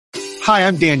Hi,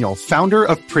 I'm Daniel, founder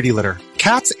of Pretty Litter.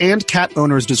 Cats and cat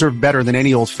owners deserve better than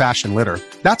any old-fashioned litter.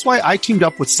 That's why I teamed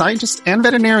up with scientists and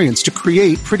veterinarians to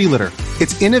create Pretty Litter.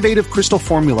 Its innovative crystal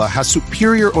formula has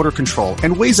superior odor control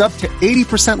and weighs up to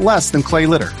 80% less than clay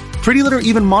litter. Pretty Litter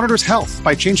even monitors health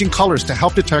by changing colors to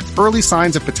help detect early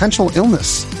signs of potential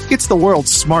illness. It's the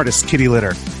world's smartest kitty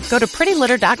litter. Go to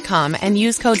prettylitter.com and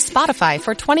use code SPOTIFY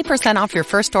for 20% off your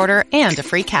first order and a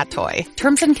free cat toy.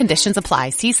 Terms and conditions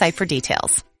apply. See site for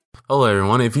details. Hello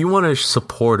everyone, if you want to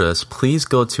support us, please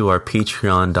go to our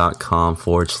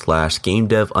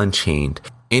patreon.com/GameDevUnchained.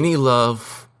 Any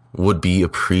love would be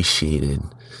appreciated.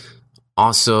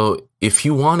 Also, if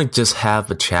you want to just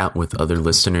have a chat with other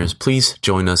listeners, please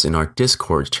join us in our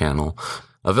Discord channel,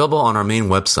 available on our main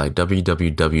website,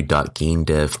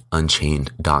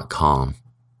 www.GameDevUnchained.com.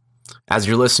 As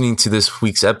you're listening to this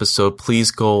week's episode,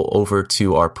 please go over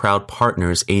to our proud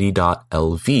partners,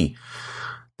 80.lv.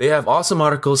 They have awesome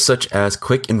articles such as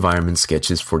quick environment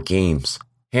sketches for games.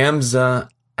 Hamza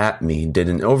Atmi did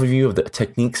an overview of the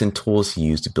techniques and tools he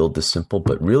used to build this simple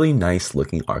but really nice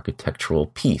looking architectural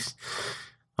piece.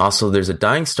 Also, there's a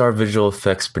Dying Star visual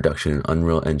effects production in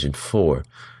Unreal Engine 4.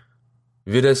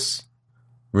 Vidas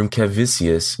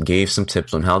Rumkevicius gave some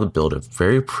tips on how to build a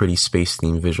very pretty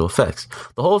space-themed visual effects.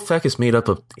 The whole effect is made up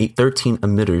of 13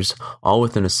 emitters, all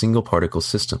within a single particle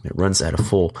system. It runs at a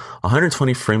full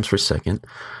 120 frames per second.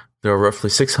 There are roughly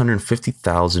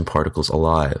 650,000 particles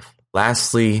alive.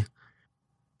 Lastly,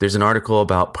 there's an article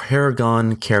about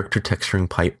Paragon Character Texturing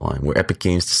Pipeline, where Epic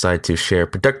Games decided to share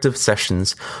productive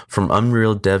sessions from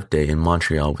Unreal Dev Day in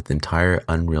Montreal with the entire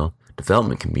Unreal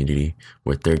development community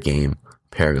with their game,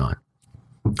 Paragon.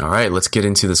 All right, let's get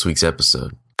into this week's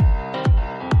episode.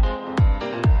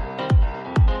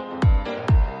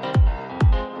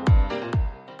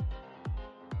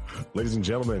 Ladies and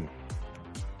gentlemen,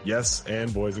 yes,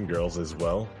 and boys and girls as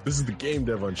well, this is the Game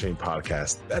Dev Unchained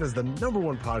podcast. That is the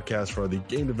 #1 podcast for the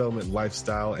game development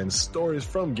lifestyle and stories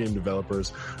from game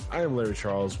developers. I am Larry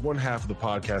Charles, one half of the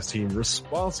podcast team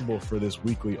responsible for this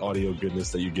weekly audio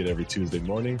goodness that you get every Tuesday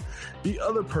morning. The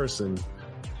other person,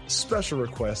 special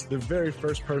request, the very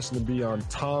first person to be on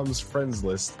Tom's friends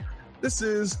list. This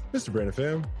is Mr. Brandon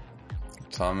Pham.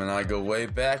 Tom and I go way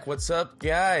back. What's up,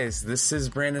 guys? This is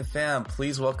Brandon Pham.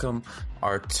 Please welcome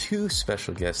our two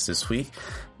special guests this week,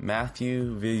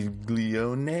 Matthew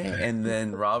Viglione and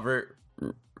then Robert.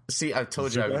 See, I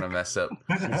told you I was going to mess up.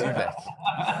 Zubek.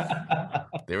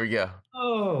 There we go.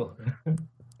 Oh,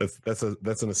 that's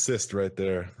an assist right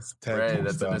there.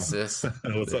 That's an assist.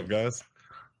 What's up, guys?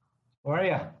 How are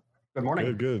you? Good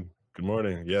morning. Good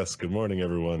morning. Yes, good morning,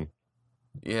 everyone.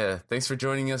 Yeah, thanks for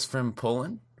joining us from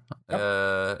Poland.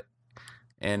 Yep.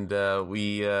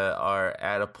 We are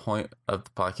at a point of the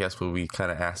podcast where we kind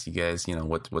of ask you guys,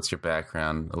 what's your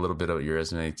background, a little bit of your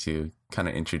resume to kind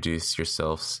of introduce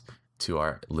yourselves to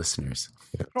our listeners.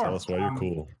 Yeah, sure. Tell us why you're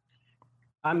cool.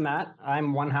 I'm Matt.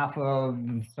 I'm one half of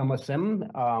Soma Sim,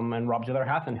 and Rob's the other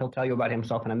half, and he'll tell you about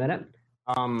himself in a minute.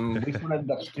 We started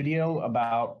the studio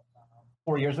about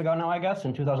 4 years ago now, I guess,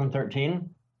 in 2013.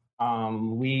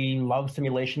 We love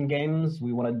simulation games.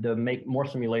 We wanted to make more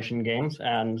simulation games,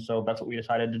 and so that's what we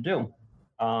decided to do.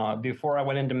 Before I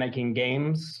went into making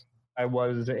games, I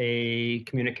was a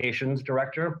communications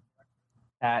director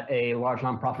at a large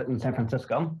nonprofit in San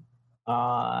Francisco.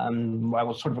 I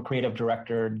was sort of a creative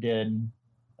director, did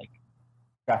like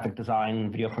graphic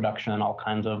design, video production, all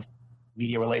kinds of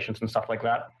media relations and stuff like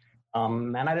that.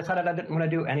 And I decided I didn't want to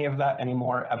do any of that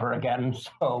anymore ever again.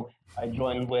 So I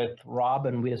joined with Rob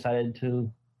and we decided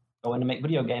to go in to make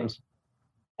video games.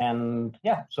 And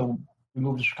yeah, so we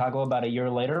moved to Chicago about a year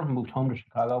later, moved home to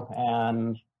Chicago,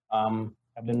 and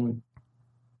I've been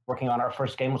working on our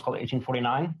first game. Was called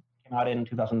 1849, came out in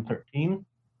 2013.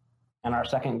 And our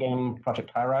second game,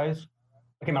 Project High Rise,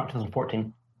 it came out in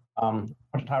 2014.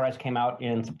 Project High Rise came out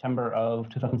in September of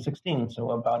 2016,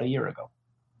 so about a year ago.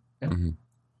 Mm-hmm.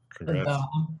 And,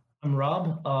 I'm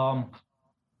Rob.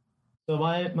 So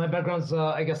my background's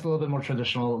I guess a little bit more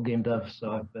traditional game dev. So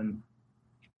I've been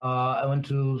I went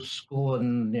to school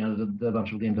and did a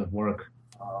bunch of game dev work.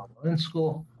 In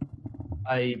school,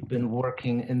 I've been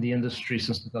working in the industry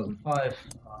since 2005.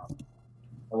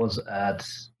 I was at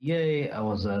EA. I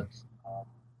was at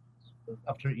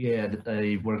after EA.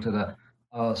 I worked at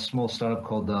a small startup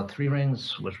called Three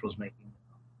Rings, which was making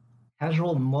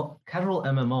casual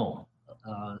MMO.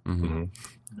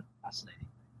 Fascinating.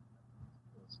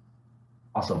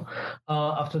 Awesome.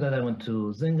 After that, I went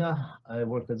to Zynga. I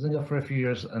worked at Zynga for a few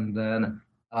years, and then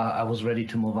I was ready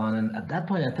to move on. And at that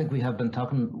point, I think we have been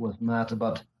talking with Matt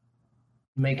about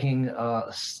making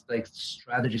like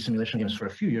strategy simulation games for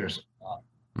a few years.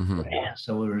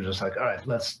 So we were just like, all right,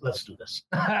 let's do this.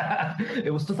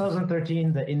 It was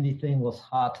 2013. The indie thing was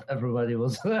hot. Everybody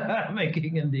was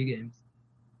making indie games.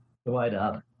 So why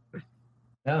not?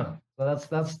 Yeah. So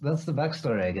that's the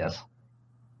backstory, I guess.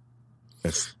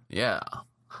 Yeah.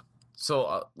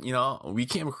 So, we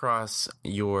came across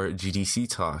your GDC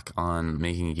talk on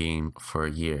making a game for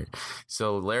a year.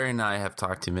 So Larry and I have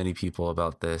talked to many people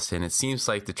about this, and it seems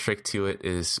like the trick to it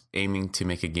is aiming to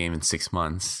make a game in 6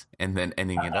 months and then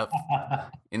ending it up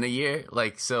in a year.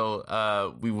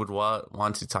 We would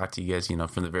want to talk to you guys,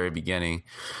 from the very beginning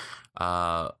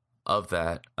of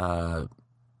that.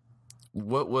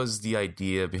 What was the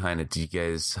idea behind it? Do you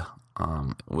guys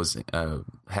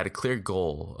had a clear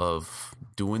goal of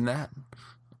doing that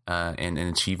and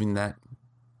achieving that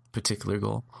particular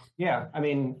goal? Yeah, I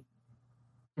mean,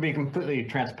 to be completely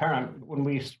transparent, when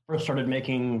we first started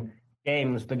making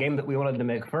games, the game that we wanted to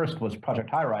make first was Project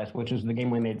High Rise, which is the game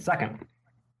we made second.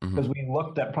 Because we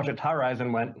looked at Project High Rise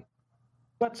and went,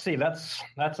 let's see, that's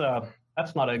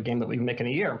not a game that we can make in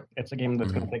a year. It's a game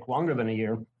that's going to take longer than a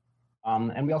year.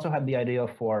 And we also had the idea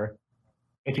for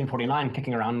 1849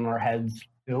 kicking around in our heads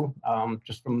too,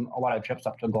 just from a lot of trips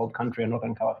up to Gold Country in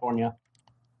Northern California,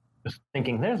 just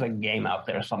thinking there's a game out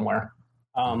there somewhere.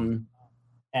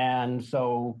 And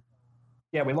so,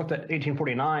 yeah, we looked at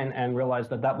 1849 and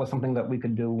realized that was something that we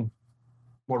could do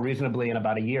more reasonably in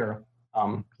about a year.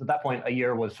 Because at that point, a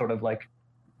year was sort of like,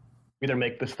 either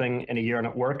make this thing in a year and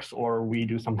it works, or we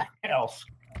do something else.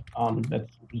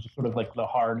 That's sort of like the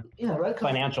hard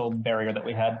financial barrier that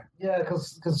we had. Yeah,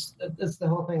 because it's the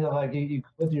whole thing of like you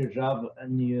quit your job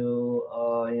and you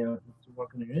to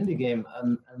work on your indie game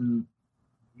and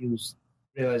you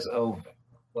realize, oh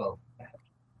well,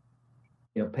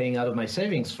 paying out of my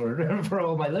savings for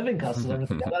all my living costs and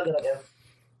everything. I'm not gonna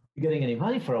be getting any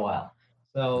money for a while.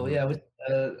 So yeah,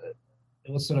 it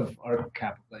was sort of our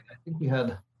cap. Like I think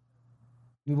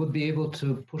we would be able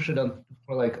to push it on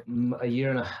for like a year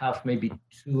and a half, maybe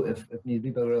 2 if need be.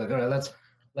 But we're like, all right,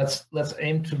 let's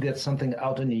aim to get something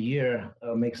out in a year,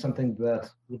 make something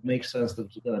that would make sense,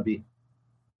 that's going to be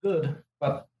good,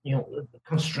 but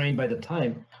constrained by the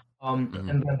time. And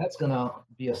then that's going to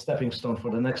be a stepping stone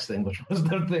for the next thing, which was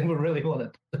the thing we really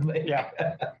wanted to make. Yeah.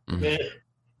 It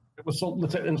was so,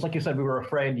 it's like you said, we were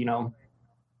afraid,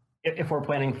 if we're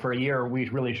planning for a year, we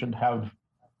really should be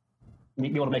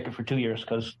able to make it for 2 years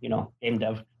because, game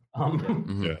dev.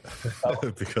 Yeah,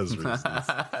 because reasons.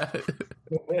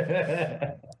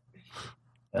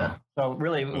 Yeah. So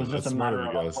really, it was just a matter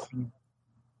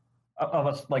of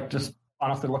us, like, just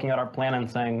honestly looking at our plan and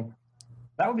saying,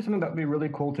 that would be something that would be really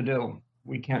cool to do.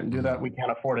 We can't do that. We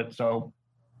can't afford it. So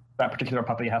that particular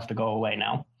puppy has to go away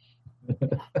now.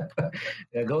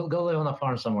 Yeah, go live on a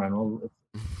farm somewhere. And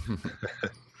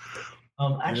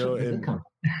actually,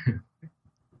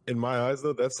 in my eyes,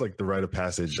 though, that's like the rite of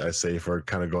passage, I say, for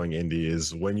kind of going indie,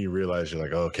 is when you realize you're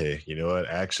like, oh, okay, you know what?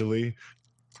 Actually,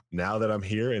 now that I'm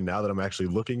here and now that I'm actually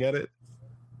looking at it,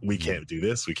 we can't do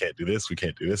this. We can't do this. We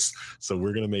can't do this. So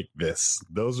we're going to make this.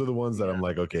 Those are the ones that I'm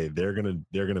like, okay, they're going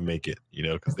to make it,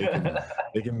 because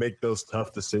they can make those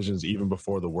tough decisions even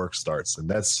before the work starts. And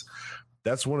that's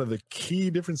one of the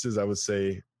key differences, I would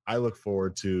say, I look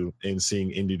forward to in seeing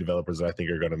indie developers that I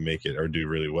think are going to make it or do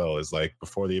really well, is like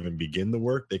before they even begin the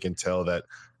work, they can tell that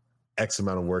X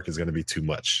amount of work is going to be too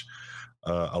much.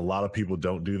 A lot of people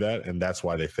don't do that, and that's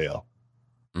why they fail.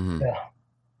 Mm-hmm.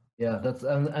 Yeah, that's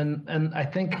and I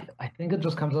think it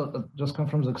just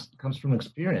comes from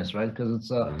experience, right? Because it's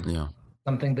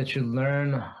something that you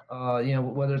learn,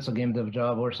 whether it's a game dev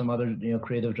job or some other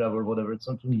creative job or whatever. It's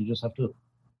something you just have to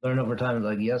learn over time.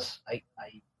 Like, yes, I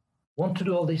want to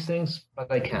do all these things, but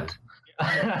I can't.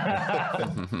 I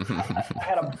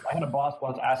had a boss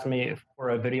once ask me for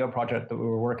a video project that we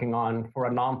were working on for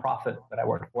a nonprofit that I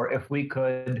worked for, if we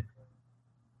could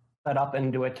set up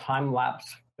and do a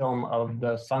time-lapse film of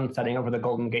the sun setting over the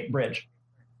Golden Gate Bridge.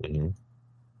 Mm-hmm.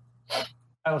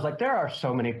 I was like, there are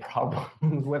so many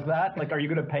problems with that. Like, are you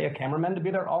going to pay a cameraman to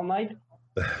be there all night?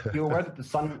 You're aware that the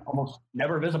sun almost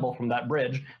never visible from that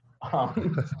bridge.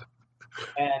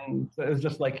 And so it was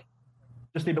just like,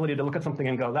 just the ability to look at something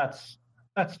and go, that's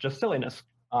just silliness,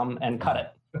 and cut it.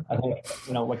 I think,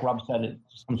 like Rob said, it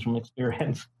just comes from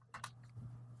experience.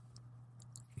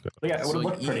 So yeah, it would have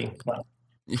looked pretty. But.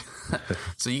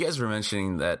 So you guys were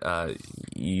mentioning that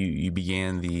you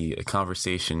began the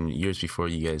conversation years before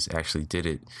you guys actually did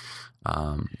it,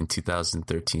 in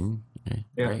 2013, right?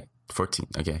 Yeah. Right? 14.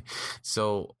 Okay.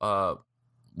 So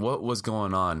what was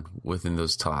going on within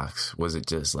those talks? Was it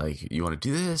just like, you want to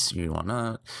do this? You want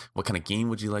not? What kind of game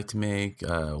would you like to make?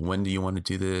 When do you want to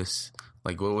do this?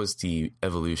 Like, what was the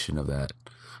evolution of that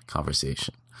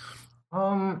conversation?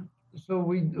 So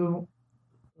we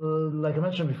like I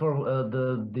mentioned before,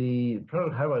 the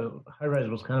Project High Rise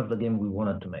was kind of the game we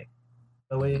wanted to make.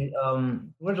 So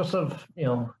we're just sort of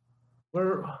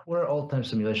we're all-time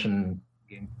simulation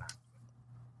game fans.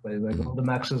 Like all the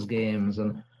Maxis games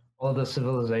and all the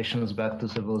Civilizations back to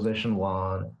Civilization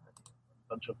 1, a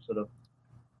bunch of sort of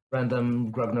random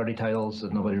grub nerdy titles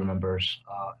that nobody remembers.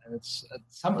 And it's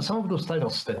some of those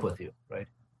titles stick with you, right?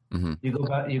 Mm-hmm. You go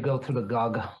back, you go through the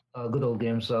GOG, Good Old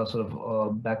Games sort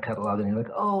of back catalog, and you're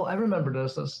like, oh, I remember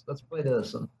this. Let's play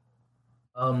this.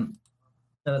 And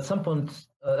at some point,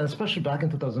 especially back in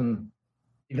 2000,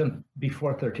 even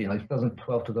before 13, like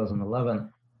 2012, 2011,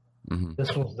 Mm-hmm.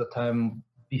 this was the time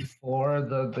before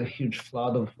the huge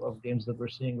flood of games that we're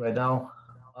seeing right now.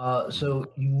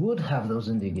 So you would have those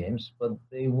indie games, but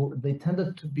they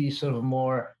tended to be sort of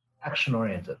more action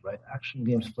oriented, right? Action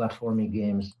games, platformy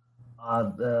games,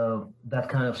 that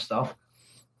kind of stuff.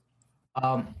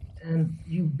 And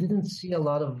you didn't see a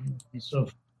lot of these sort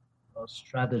of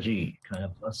strategy kind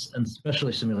of, and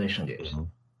especially simulation games.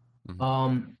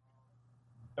 Mm-hmm.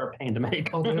 They're a pain to make.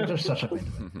 Oh, they're such a pain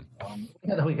to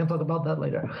make. We can talk about that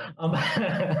later.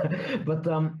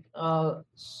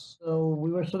 So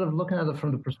we were sort of looking at it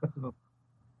from the perspective of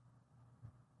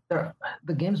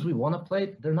the games we want to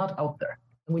play, they're not out there.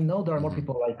 And we know there are more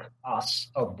people like us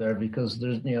out there because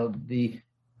there's,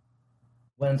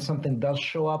 when something does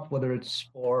show up, whether it's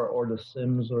Spore or The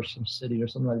Sims or SimCity or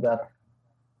something like that,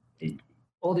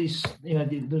 all these,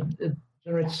 it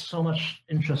generates so much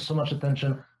interest, so much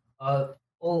attention.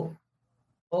 All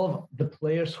of the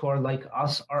players who are like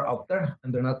us are out there,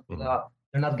 and they're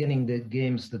not getting the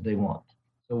games that they want.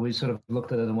 So we sort of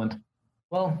looked at it and went,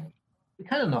 well, we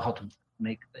kind of know how to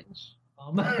make things.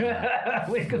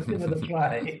 We could give it a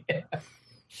try.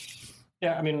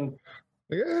 Yeah, I mean,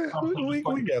 we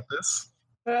get this.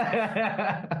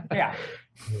 Yeah.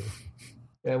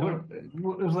 It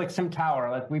was like Sim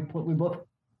Tower. Like we both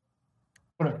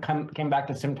sort of came back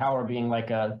to Sim Tower being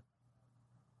like a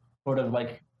sort of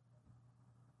like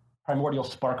primordial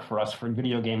spark for us for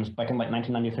video games back in like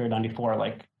 1993 or 94.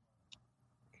 Like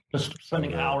just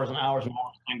spending hours and hours and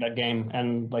hours playing that game,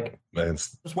 and like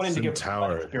just wanting to give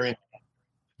Tower experience.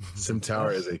 Sim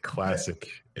Tower is a classic.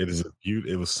 It is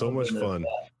it was so much fun.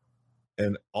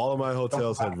 And all of my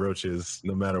hotels had roaches.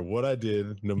 No matter what I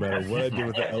did, no matter what I did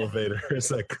with the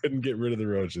elevators, I couldn't get rid of the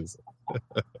roaches.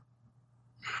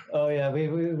 Oh yeah, we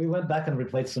went back and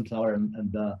replayed Sim Tower, and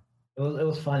it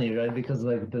was funny, right? Because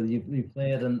like you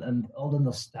play it, and all the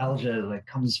nostalgia like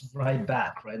comes right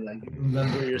back, right? Like you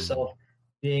remember yourself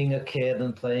being a kid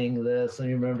and playing this, and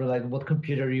you remember like what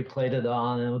computer you played it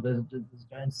on, and this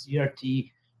giant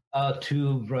CRT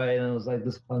tube, right? And it was like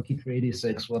this clunky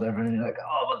 386, whatever. And you're like,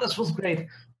 oh, but this was great. And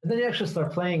then you actually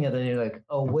start playing it, and you're like,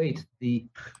 oh wait, the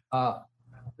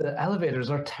elevators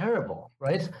are terrible,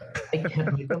 right? I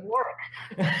can't make them work.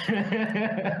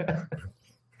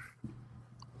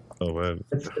 Oh man,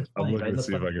 it's funny, I'm looking right? to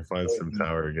see if I can find Sim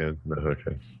Tower again. No,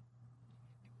 okay.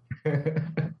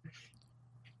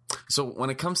 So when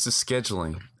it comes to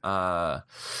scheduling,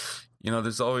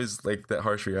 there's always like that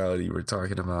harsh reality we're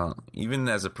talking about. Even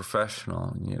as a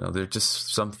professional, there are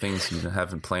just some things you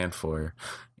haven't planned for.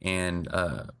 And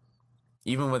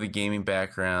even with a gaming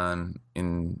background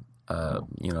in,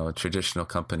 traditional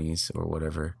companies or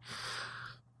whatever,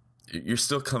 you're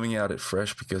still coming at it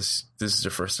fresh because this is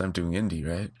your first time doing indie,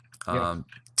 right? Yeah.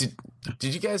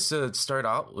 Did you guys start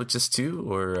out with just two,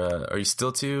 or are you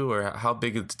still two, or how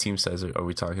big of the team size are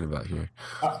we talking about here?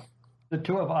 The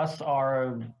two of us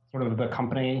are sort of the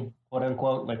company, quote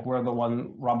unquote. Like we're the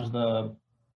one. Rob's the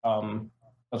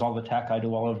does all the tech. I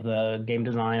do all of the game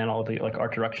design and all the like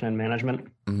art direction and management.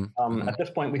 Mm-hmm. At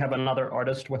this point, we have another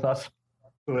artist with us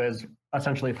who is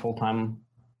essentially full time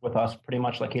with us. Pretty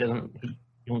much like he doesn't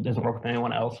work with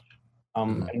anyone else.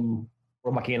 And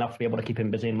we're lucky enough to be able to keep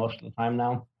him busy most of the time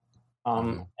now.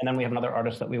 And then we have another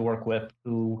artist that we work with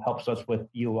who helps us with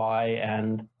UI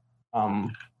and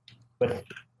with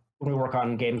when we work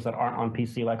on games that aren't on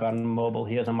PC, like on mobile,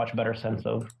 he has a much better sense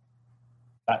of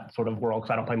that sort of world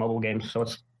because I don't play mobile games, so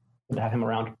it's good to have him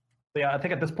around. But yeah, I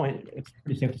think at this point it's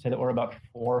pretty safe to say that we're about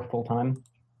 4 full time,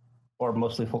 or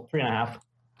mostly 3.5.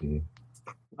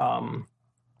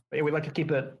 But yeah, we like to keep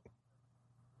it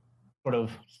sort of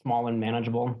small and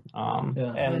manageable.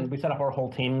 And we set up our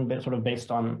whole team sort of based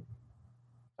on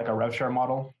like a rev share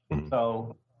model.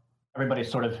 So everybody's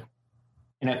sort of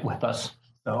in it with us.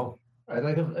 So right,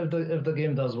 like if the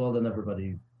game does well, then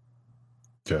everybody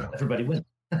wins.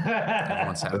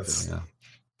 Everyone's happy,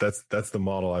 that's the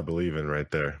model I believe in right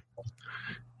there.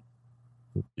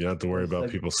 You don't have to worry about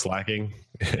people slacking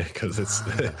because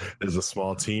there's a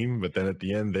small team, but then at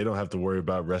the end they don't have to worry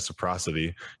about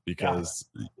reciprocity because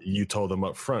you told them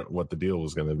up front what the deal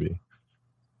was going to be.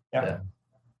 Yeah.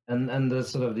 And the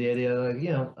sort of the idea, like,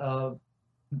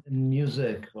 in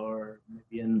music or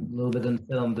maybe in a little bit in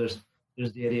film, there's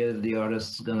the idea that the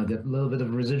artist's going to get a little bit of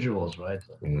residuals, right?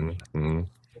 Mm-hmm.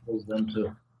 Enables them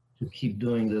to keep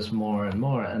doing this more and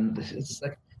more, and it's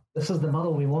like, this is the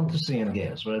model we want to see in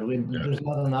games, right? There's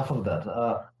not enough of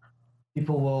that.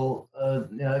 People will,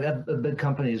 at the big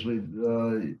companies, we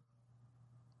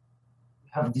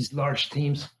have these large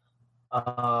teams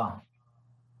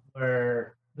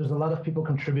where there's a lot of people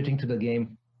contributing to the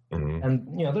game, and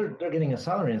they're getting a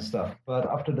salary and stuff. But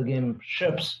after the game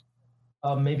ships,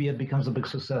 maybe it becomes a big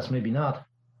success, maybe not.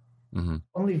 Mm-hmm.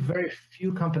 Only very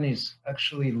few companies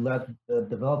actually let the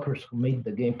developers who made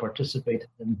the game participate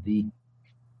in the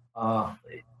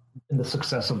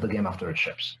success of the game after it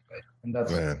ships, right? And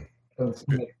that's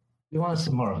we want to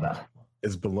see more of that.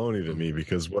 It's baloney to me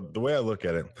because the way I look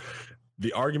at it,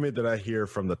 the argument that I hear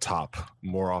from the top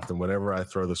more often whenever I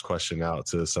throw this question out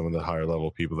to some of the higher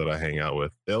level people that I hang out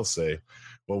with, they'll say,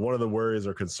 well, one of the worries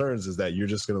or concerns is that you're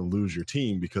just going to lose your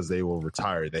team because they will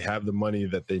retire. They have the money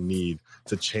that they need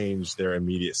to change their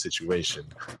immediate situation.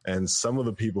 And some of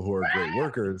the people who are great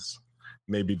workers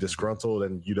may be disgruntled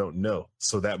and you don't know.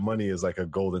 So that money is like a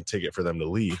golden ticket for them to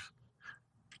leave.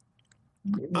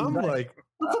 I'm like,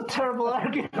 that's a terrible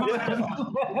argument.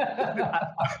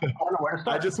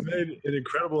 I just made an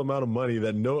incredible amount of money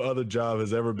that no other job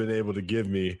has ever been able to give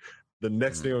me. The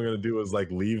next thing I'm going to do is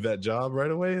like leave that job right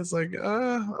away. It's like,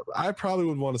 I probably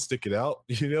would want to stick it out,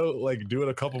 like do it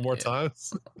a couple more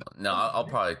times. No, I'll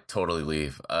probably totally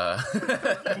leave.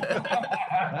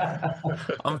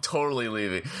 I'm totally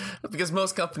leaving because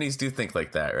most companies do think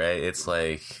like that, right? It's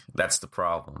like, that's the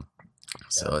problem.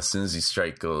 So as soon as you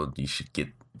strike gold, you should get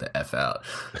the F out.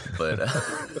 But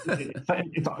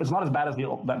it's not as bad as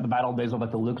the bad old days of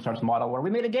like the LucasArts model where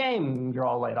we made a game, you're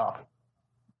all laid off.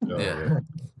 Oh, yeah.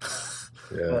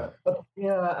 But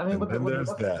I mean, and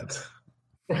there's that.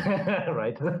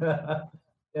 Right.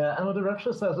 Yeah, and what the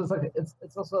Rapture says, it's like it's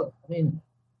also, I mean,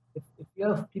 if you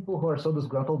have people who are so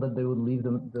disgruntled that they would leave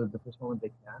the first moment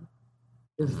they can,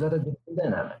 is that a good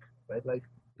dynamic, right? Like,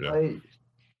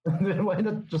 why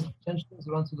not just change things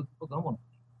around so that people don't want to?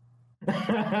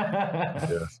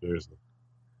 Yeah, seriously.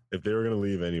 If they were going to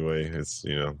leave anyway, it's,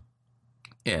 Yeah,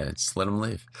 just let them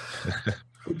leave.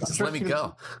 Just let me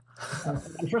go.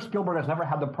 I'm sure Spielberg has never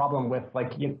had the problem with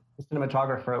like the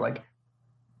cinematographer, like,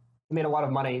 you made a lot of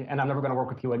money and I'm never going to work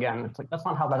with you again. It's like, that's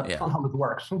not how this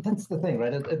works. That's the thing,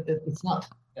 right? It's not.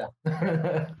 Yeah.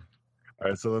 All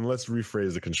right, so then let's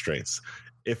rephrase the constraints.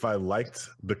 If I liked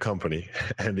the company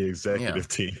and the executive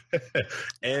team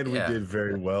and we did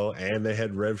very well and they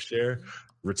had rev share,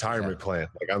 retirement plan,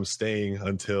 like I'm staying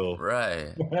until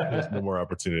there's no more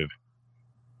opportunity.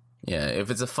 Yeah, if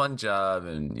it's a fun job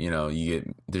and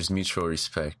there's mutual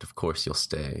respect, of course you'll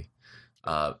stay.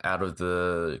 Out of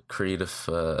the creative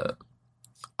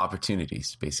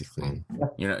opportunities, basically,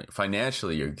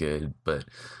 financially you're good, but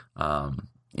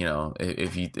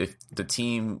if the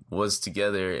team was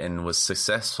together and was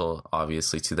successful,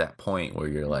 obviously to that point where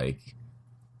you're like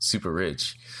super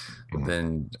rich,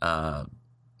 then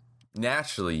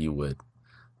naturally you would.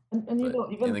 And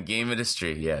even in the game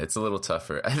industry, it's a little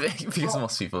tougher, I think, because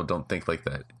most people don't think like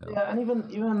that. Yeah, and even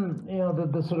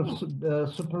the sort of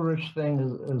super rich thing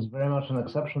is very much an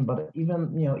exception. But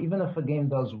even if a game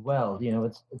does well,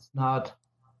 it's not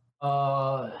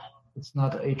a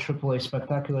AAA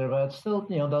spectacular, but it still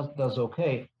does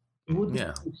okay. It would be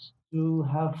nice to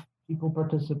have people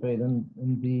participate in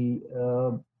the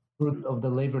fruit of the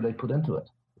labor they put into it.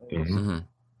 Mm-hmm.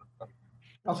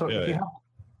 Also, if you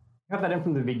have that in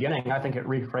from the beginning, I think it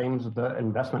reframes the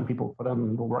investment people put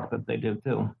in the work that they do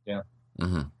too. Yeah.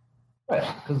 Mm-hmm. Right,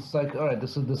 because it's like, all right,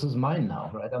 this is mine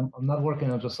now, right? I'm not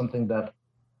working on just something that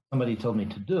somebody told me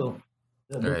to do.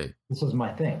 This is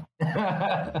my thing.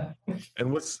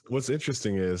 And what's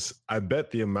interesting is I bet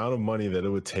the amount of money that it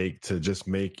would take to just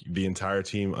make the entire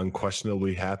team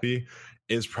unquestionably happy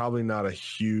is probably not a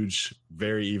huge,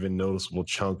 very even noticeable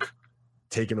chunk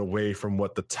taken away from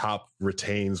what the top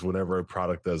retains whenever a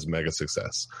product does mega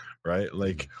success, right?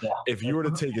 Like if you were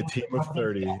to take a team of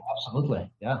 30,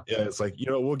 absolutely, it's like,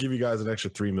 we'll give you guys an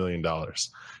extra $3 million.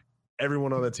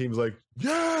 Everyone on that team's like,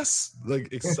 yes,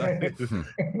 like excited,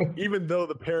 even though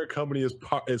the parent company is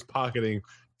pocketing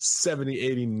 70,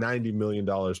 80, 90 million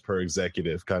dollars per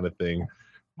executive kind of thing.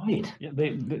 Right. Yeah,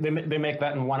 they make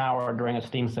that in 1 hour during a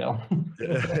Steam sale.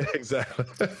 Exactly.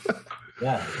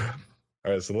 Yeah.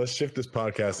 All right, so let's shift this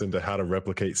podcast into how to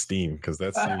replicate Steam, because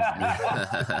that seems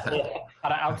to be... How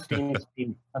to out Steam.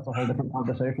 That's a whole different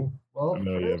conversation. Well,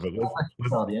 No, yeah, but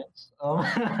let's audience.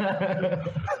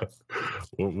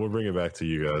 we'll bring it back to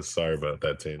you guys. Sorry about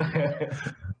that, tangent.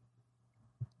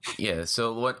 Yeah,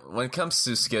 so when it comes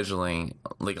to scheduling,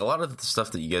 like a lot of the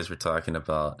stuff that you guys were talking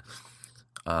about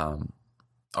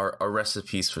are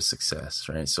recipes for success,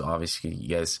 right? So obviously you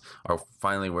guys are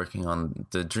finally working on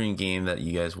the dream game that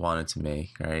you guys wanted to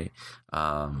make, right?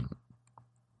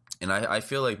 And I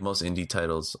feel like most indie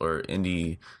titles or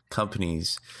indie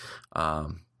companies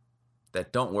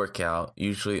that don't work out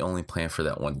usually only plan for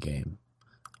that one game.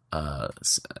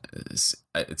 It's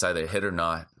either a hit or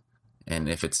not. And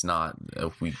if it's not,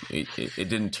 it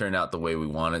didn't turn out the way we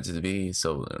wanted it to be.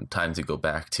 So time to go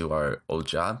back to our old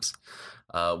jobs,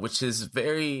 which is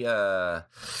very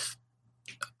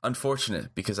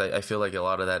unfortunate because I feel like a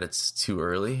lot of that it's too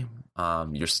early.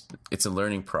 It's a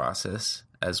learning process,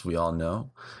 as we all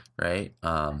know, right?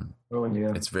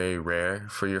 It's very rare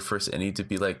for your first indie to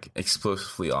be like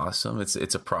explosively awesome.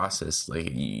 It's a process. Like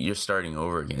you're starting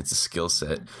over again. It's a skill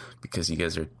set because you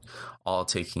guys are all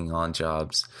taking on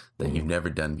jobs that you've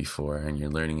never done before and you're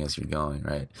learning as you're going,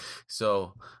 right?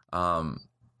 So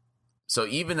so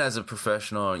even as a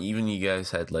professional, even you guys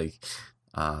had like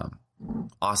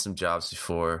awesome jobs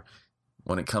before,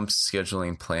 when it comes to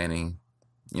scheduling, planning,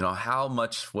 you know, how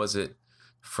much was it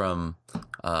from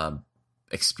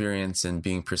experience and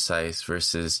being precise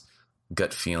versus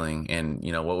gut feeling, and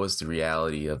you know, what was the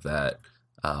reality of that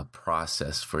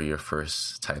process for your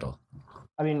first title?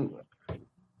 I mean,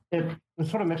 it was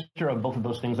sort of a mixture of both of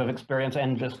those things, of experience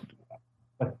and just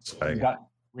gut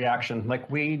reaction.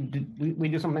 Like we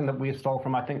do something that we stole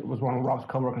from, I think it was one of Rob's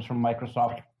coworkers from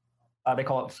Microsoft. They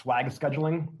call it swag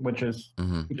scheduling, which is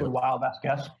super wild best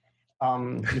guess.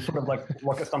 You sort of like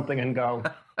look at something and go,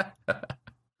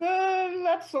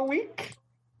 that's a week.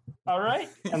 All right.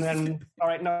 And then, all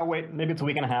right, no, wait, maybe it's a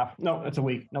week and a half. No, it's a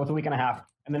week. No, it's a week and a half.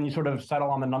 And then you sort of settle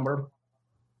on the number.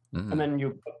 And then you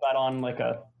put that on like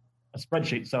a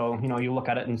spreadsheet. So, you know, you look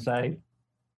at it and say,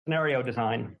 scenario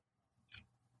design.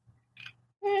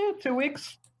 2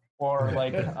 weeks. Or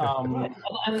like, and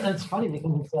it's funny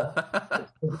because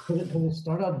you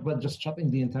start out by just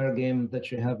chopping the entire game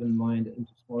that you have in mind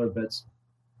into smaller bits.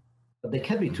 But they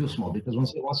can't be too small because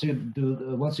once you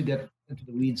get into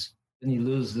the weeds, then you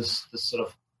lose this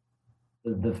sort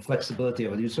of the flexibility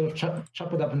of it. You sort of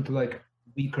chop it up into like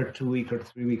week or 2 week or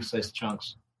 3 week sized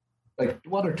chunks. Like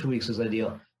 1 or 2 weeks is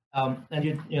ideal. And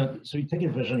you know, so you take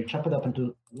your vision, you chop it up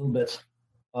into little bits.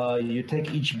 You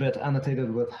take each bit annotated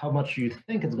with how much you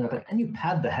think it's going to take, and you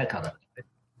pad the heck out of it.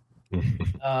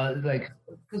 Right? Like,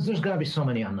 because there's going to be so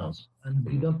many unknowns, and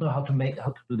you don't know how to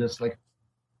do this. Like,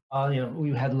 you know,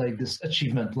 we had like this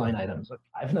achievement line items. Like,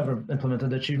 I've never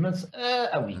implemented achievements.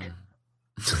 A week.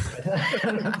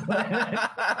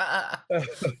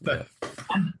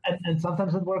 and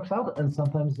sometimes it works out, and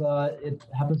sometimes it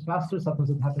happens faster, sometimes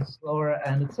it happens slower,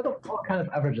 and it sort of all kind of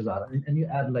averages out. And you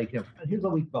add like, you know, here's a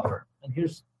week buffer, and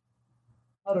here's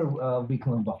another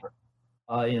week-long buffer.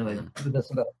 You know, like this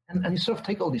and that, and you sort of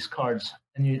take all these cards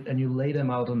and you lay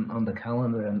them out on the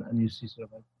calendar, and you see sort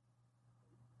of like,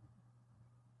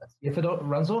 let's see if it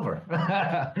runs over.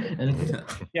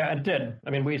 Yeah, it did. I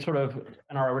mean, we sort of,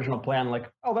 in our original plan,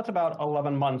 like, oh, that's about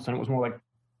 11 months, and it was more like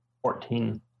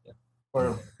 14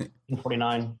 or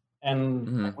 49.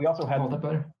 And we also had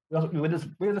multiplayer.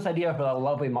 We had this idea of a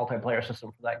lovely multiplayer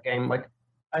system for that game. Like,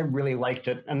 I really liked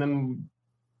it. And then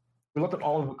we looked at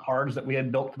all of the cards that we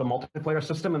had built for the multiplayer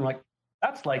system, and like,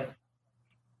 that's like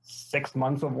 6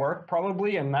 months of work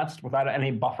probably, and that's without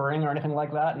any buffering or anything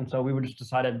like that. And so we just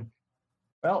decided,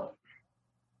 well,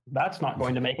 that's not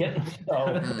going to make it.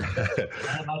 So,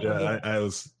 yeah, I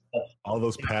was all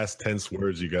those past tense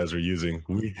words you guys are using.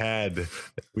 We loved.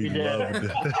 We had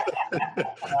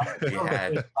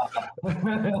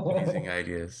amazing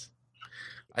ideas.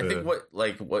 I think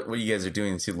what you guys are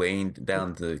doing to laying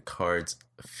down the cards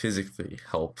physically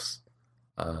helps.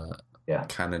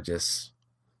 Kind of just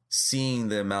seeing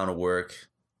the amount of work.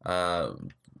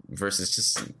 Versus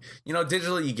just, you know,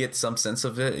 digitally you get some sense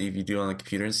of it if you do it on the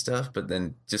computer and stuff, but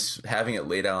then just having it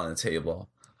laid out on the table,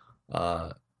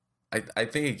 I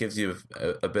think it gives you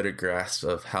a better grasp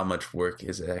of how much work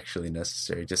is actually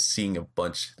necessary. Just seeing a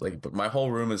bunch, like, my whole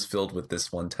room is filled with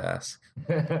this one task.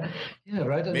 Yeah,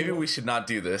 right. Maybe we should not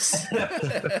do this.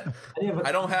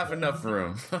 I don't have enough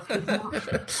room.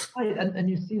 and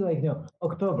you see, like, you know,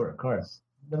 October cards,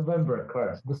 November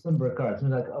cards, December cards,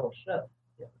 and you're like, oh shit.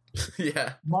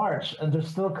 Yeah. March, and there's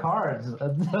still cards.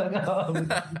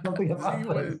 Something about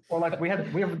this. Or like we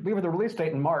have the release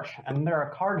date in March, and there are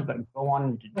cards that go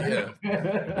on. Yeah.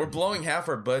 We're blowing half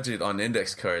our budget on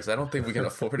index cards. I don't think we can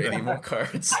afford any more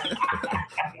cards.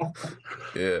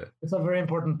 Yeah. It's a very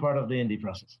important part of the indie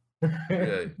process.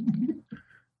 Yeah.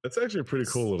 That's actually a pretty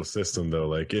cool little system, though.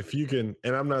 Like, if you can,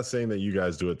 and I'm not saying that you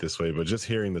guys do it this way, but just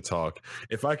hearing the talk,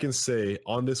 if I can say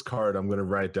on this card, I'm going to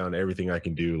write down everything I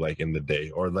can do, like in the day,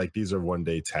 or like these are 1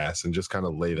 day tasks, and just kind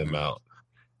of lay them out,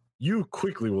 you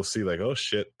quickly will see, like, oh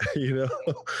shit, you know,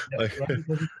 like it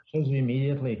shows you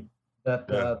immediately that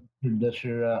that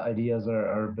your ideas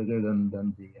are bigger than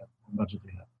the budget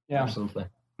you have. Yeah, Absolutely.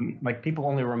 Like people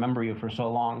only remember you for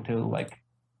so long too. Like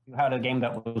you had a game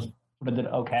that was sort of did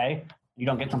okay. You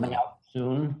don't get something out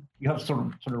soon, you have to sort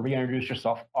of reintroduce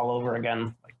yourself all over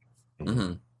again. Like,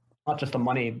 not just the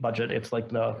money budget; it's like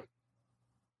the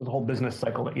whole business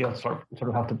cycle that you sort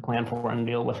of have to plan for and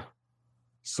deal with.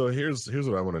 So here's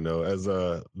what I want to know as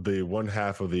the one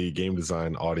half of the game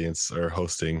design audience or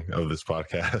hosting of this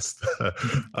podcast.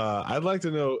 I'd like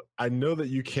to know, I know that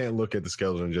you can't look at the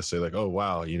schedule and just say like, oh,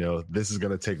 wow, you know, this is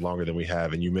going to take longer than we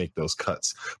have, and you make those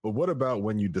cuts. But what about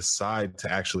when you decide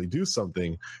to actually do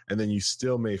something and then you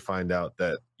still may find out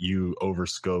that you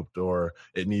overscoped or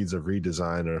it needs a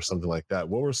redesign or something like that?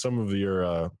 What were some of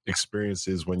your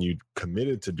experiences when you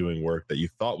committed to doing work that you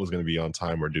thought was going to be on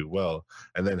time or do well,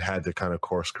 and then had to kind of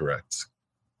course correct?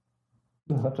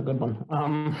 That's a good one.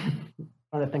 Trying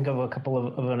to think of a couple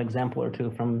of an example or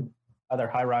two from either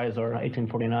High Rise or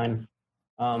 1849.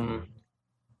 I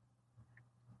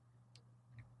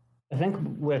think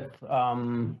with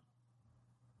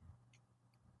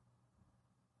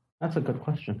that's a good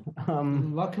question.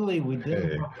 Luckily, we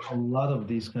did a lot of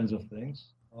these kinds of things.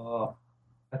 I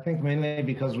think mainly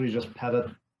because we just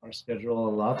padded our schedule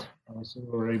a lot, so we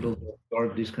were able to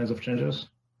absorb these kinds of changes.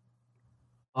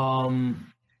 But I'm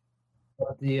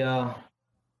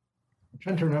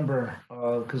trying to remember,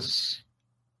 because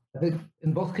I think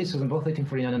in both cases, in both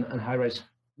 1849 and High Rise,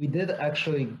 we did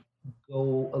actually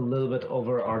go a little bit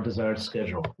over our desired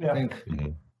schedule. Yeah. I think.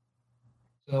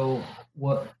 So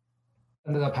what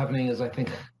ended up happening is, I think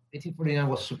 1849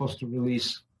 was supposed to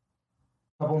release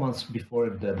a couple months before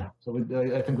it did. So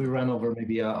I think we ran over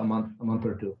maybe a month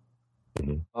or two.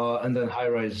 And then High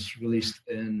Rise released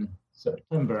in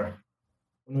September,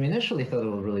 when we initially thought it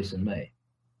would release in May.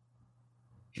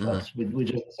 But we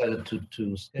just decided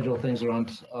to schedule things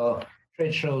around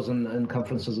trade shows and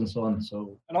conferences and so on.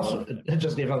 So and also it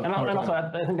just gave out. And also,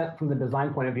 I think that from the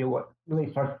design point of view, what really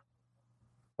starts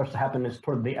to happen is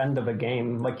toward the end of a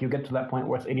game, like you get to that point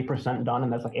where it's 80% done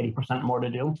and there's like 80% more to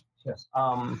do. Yes.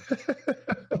 And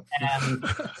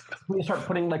when you start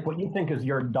putting like what you think is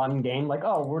your done game, like,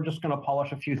 oh, we're just going to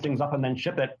polish a few things up and then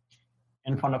ship it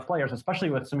in front of players,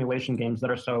 especially with simulation games that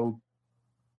are so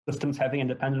systems heavy and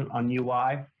dependent on UI.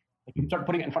 Like you start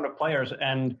putting it in front of players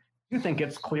and you think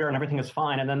it's clear and everything is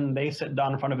fine, and then they sit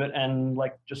down in front of it and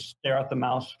like just stare at the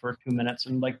mouse for 2 minutes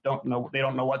and like they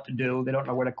don't know what to do, they don't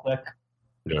know where to click.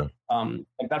 Yeah.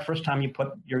 Like that first time you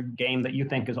put your game that you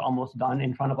think is almost done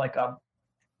in front of like a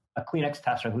Kleenex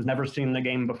tester who's never seen the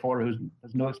game before, who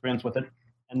has no experience with it,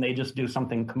 and they just do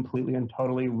something completely and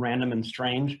totally random and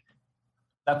strange.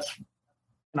 That's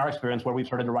in our experience where we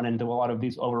started to run into a lot of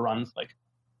these overruns. Like,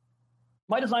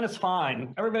 my design is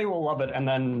fine, everybody will love it, and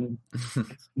then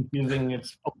it's confusing,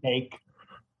 it's opaque,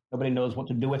 nobody knows what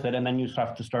to do with it, and then you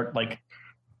have to start like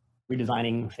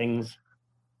redesigning things.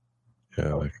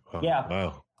 Yeah, like, wow. Yeah,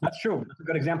 wow. That's true. That's a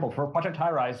good example. For Project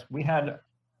High Rise, we had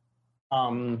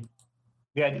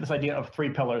this idea of 3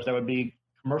 pillars. There would be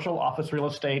commercial office real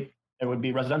estate, there would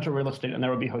be residential real estate, and there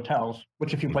would be hotels,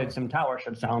 which if you played Sim Tower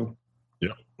should sound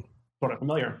sort of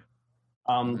familiar.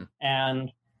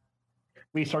 And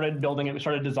we started building it, we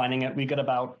started designing it. We get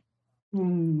about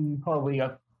probably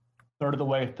a third of the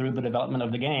way through the development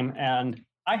of the game, and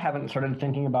I haven't started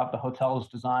thinking about the hotel's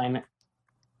design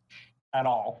at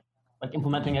all. Like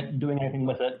implementing it, doing anything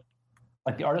with it.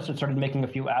 Like the artist had started making a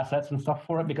few assets and stuff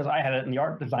for it because I had it in the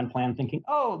art design plan thinking,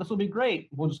 oh, this will be great.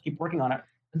 We'll just keep working on it.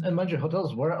 And mind you,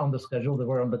 hotels were on the schedule, they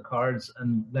were on the cards,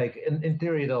 and like in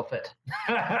theory they'll fit.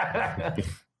 And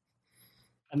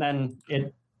then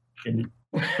it didn't.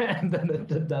 And then it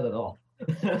did that at all.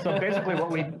 So basically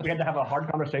what we had to have a hard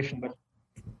conversation with,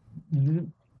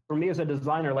 for me as a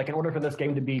designer, like in order for this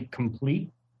game to be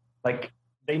complete, like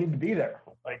they need to be there.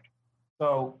 Like,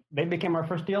 so they became our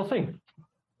first DLC.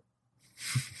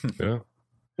 Yeah.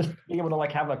 Just being able to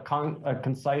like have a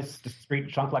concise, discrete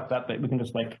chunk like that we can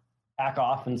just like hack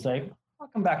off and say, I'll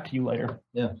come back to you later.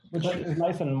 Yeah. Which is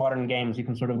nice in modern games. You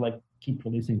can sort of like keep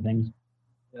releasing things.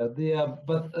 So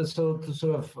to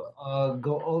sort of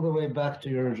go all the way back to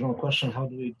your original question, how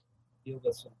do we deal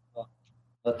with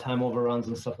time overruns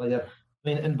and stuff like that? I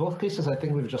mean, in both cases, I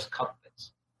think we've just cut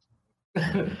things.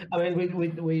 I mean,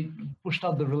 we pushed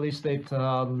out the release date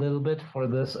a little bit for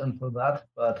this and for that,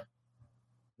 but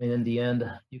I mean, in the end,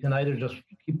 you can either just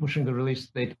keep pushing the release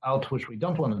date out, which we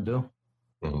don't want to do,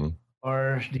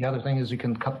 or the other thing is you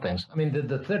can cut things. I mean,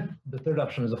 the third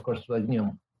option is, of course, like,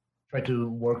 try to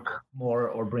work more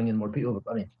or bring in more people.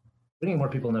 I mean, bringing more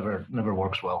people never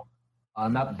works well.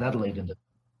 Not that late in the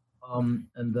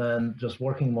and then just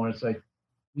working more. It's like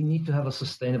we need to have a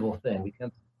sustainable thing. We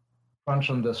can't crunch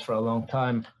on this for a long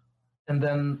time, and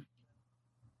then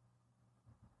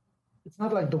it's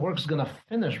not like the work's gonna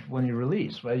finish when you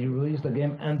release, right? You release the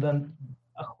game, and then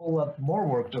a whole lot more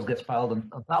work just gets piled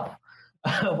on top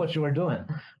of what you were doing.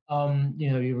 You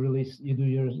do your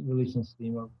release on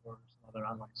Steam or some other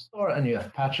online store, and you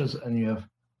have patches, and you have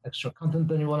extra content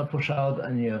that you want to push out,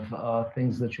 and you have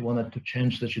things that you wanted to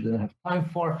change that you didn't have time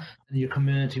for, and your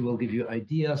community will give you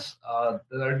ideas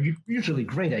that are usually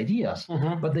great ideas,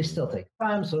 but they still take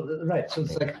time. So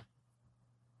it's like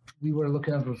we were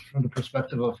looking at it from the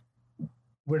perspective of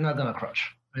we're not going to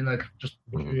crunch. I mean, like, just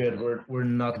period, we're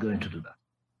not going to do that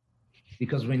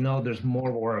because we know there's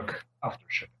more work after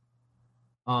shipping.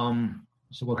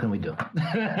 So what can we do?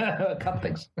 Cut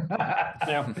things.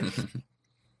 Yeah.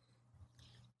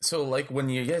 So, like, when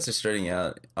you guys are starting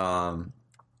out,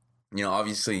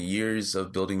 obviously years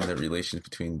of building the relations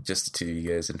between just the two of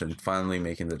you guys and then finally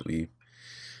making the leap.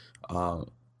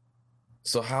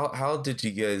 So how did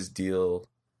you guys deal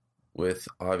with,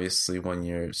 obviously, when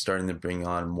you're starting to bring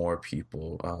on more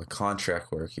people,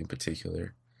 contract work in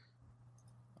particular?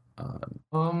 I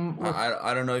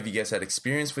don't know if you guys had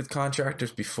experience with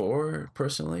contractors before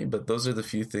personally, but those are the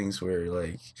few things where,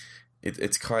 like,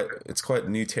 it's quite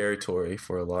new territory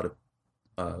for a lot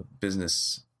of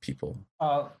business people.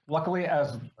 Luckily,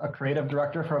 as a creative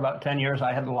director for about 10 years,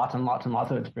 I had lots and lots and lots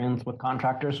of experience with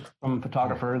contractors, from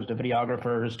photographers to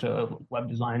videographers to web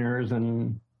designers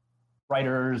and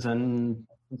writers and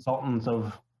consultants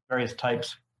of various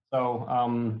types. So,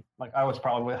 I was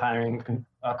probably hiring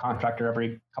a contractor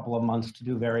every couple of months to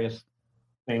do various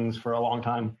things for a long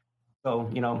time. So,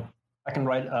 I can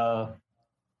write a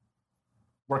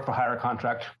work for hire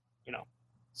contract,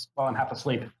 while I'm half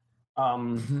asleep.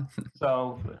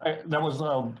 So that was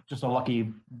just a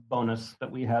lucky bonus that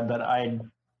we had, that I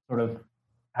sort of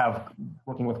have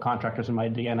working with contractors in my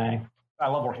DNA. I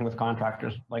love working with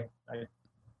contractors. It's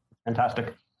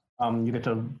fantastic. You get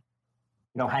to,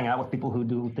 hang out with people who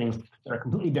do things that are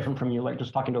completely different from you, like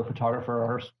just talking to a photographer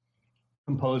or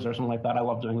composer or something like that. I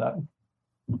love doing that.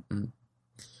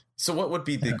 So what would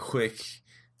be the quick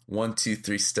 1, 2,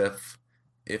 3 step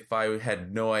if I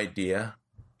had no idea,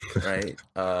 right?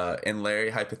 And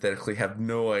Larry hypothetically have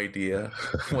no idea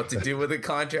what to do with a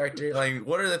contractor? Like,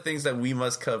 what are the things that we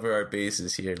must cover our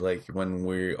bases here, like when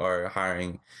we are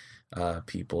hiring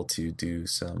people to do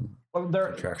some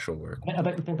contractual work? I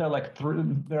think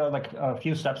there are a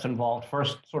few steps involved.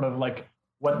 First, sort of like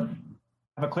have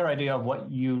a clear idea of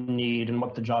what you need and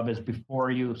what the job is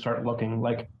before you start looking.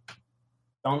 Like,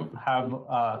 don't have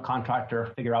a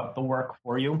contractor figure out the work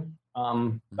for you.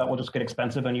 That will just get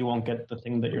expensive and you won't get the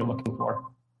thing that you're looking for.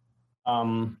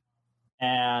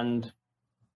 And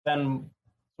then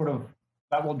sort of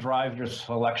that will drive your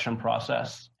selection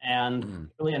process, and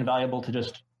really invaluable to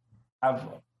just have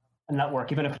a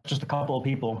network, even if it's just a couple of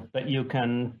people that you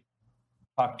can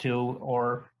talk to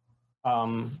or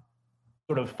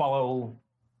sort of follow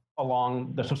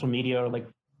along the social media, like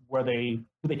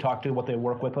who they talk to, what they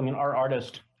work with. I mean, our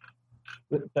artist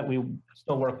that we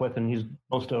still work with, and he's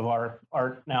most of our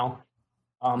art now,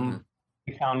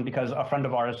 we found because a friend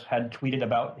of ours had tweeted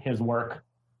about his work,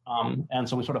 and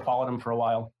so we sort of followed him for a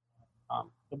while,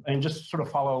 and just sort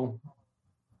of follow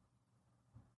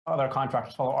other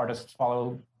contractors, follow artists,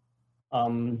 follow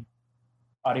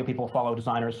audio people, follow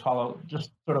designers,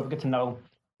 just sort of get to know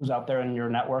who's out there in your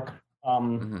network.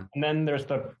 And then there's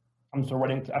comes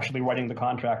to actually writing the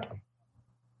contract.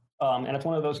 And it's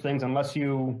one of those things, unless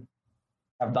you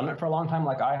have done it for a long time,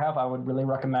 like I have, I would really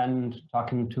recommend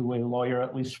talking to a lawyer,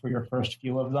 at least for your first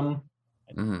few of them.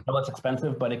 I know it's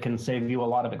expensive, but it can save you a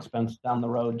lot of expense down the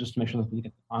road, just to make sure that you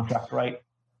get the contract right.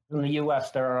 In the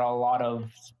US, there are a lot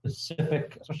of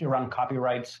specific, especially around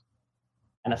copyrights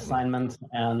and assignments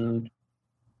and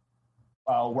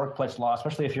workplace law,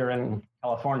 especially if you're in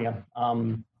California,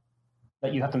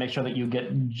 that you have to make sure that you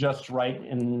get just right,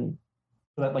 so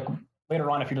that, like, later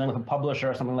on, if you're dealing with a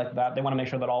publisher or something like that, they want to make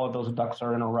sure that all of those ducks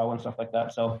are in a row and stuff like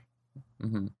that. So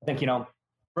I think,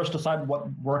 first decide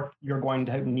what work you're going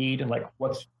to need, like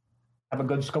have a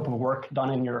good scope of work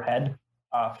done in your head,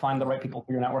 find the right people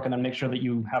for your network, and then make sure that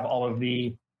you have all of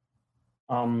the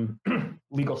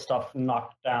legal stuff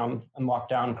knocked down and locked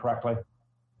down correctly.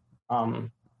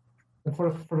 And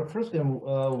for the first game,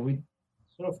 we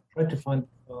sort of tried to find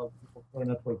people for our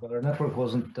network, but our network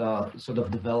wasn't sort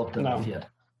of developed enough yet.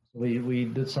 So we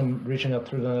did some reaching out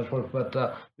through the network, but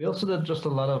we also did just a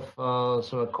lot of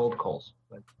sort of cold calls.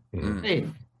 Like, hey,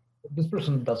 this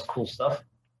person does cool stuff.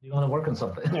 Do you want to work on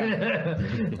something? Yeah.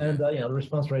 And the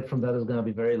response rate from that is going to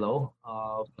be very low.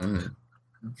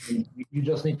 You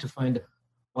just need to find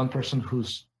one person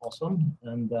who's awesome,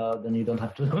 and then you don't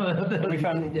have to. we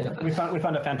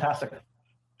found a fantastic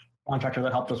contractor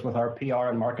that helped us with our PR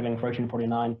and marketing for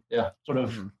 1849. Yeah, sort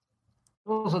of.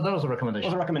 So that was a recommendation. It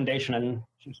was a recommendation, and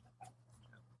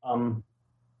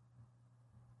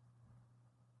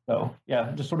so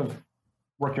yeah, just sort of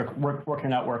work your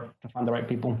network to find the right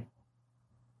people.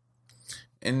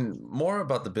 And more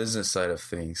about the business side of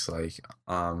things, like,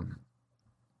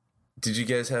 did you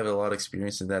guys have a lot of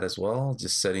experience in that as well?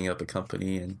 Just setting up a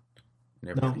company and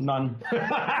everything? No, none.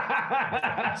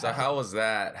 So how was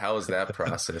that? How was that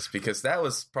process? Because that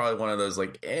was probably one of those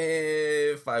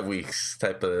 5 weeks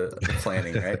type of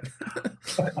planning, right?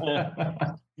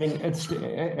 I mean, it's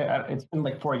been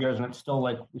like 4 years, and it's still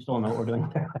we still don't know what we're doing.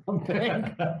 I don't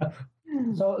think.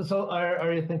 So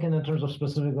are you thinking in terms of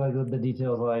specific the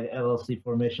details like LLC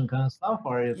formation kind of stuff,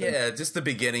 or are you just the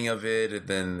beginning of it, and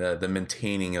then the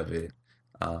maintaining of it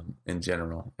in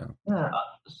general? Yeah.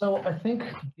 So I think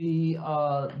the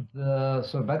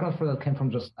sort of background for that came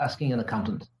from just asking an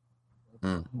accountant,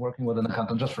 working with an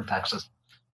accountant just for taxes,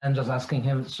 and just asking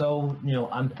him. So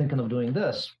I'm thinking of doing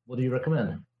this. What do you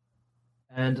recommend?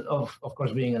 And of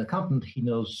course, being an accountant, he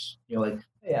knows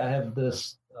hey, I have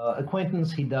this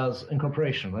acquaintance. He does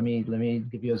incorporation. Let me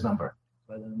give you his number.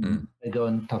 So then I go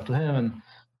and talk to him. And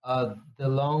the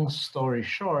long story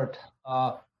short,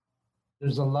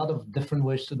 there's a lot of different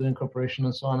ways to do incorporation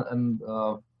and so on. And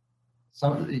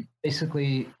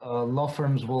law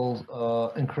firms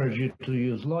will encourage you to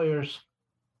use lawyers.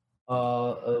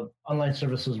 Online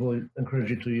services will encourage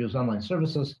you to use online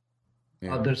services.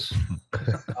 Yeah. There's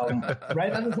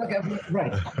right, and it's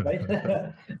right,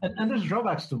 and there's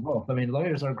drawbacks to both. I mean,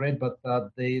 lawyers are great, but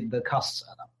the costs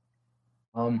add up.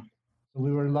 So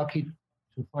we were lucky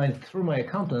to find through my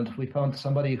accountant. We found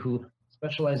somebody who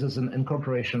specializes in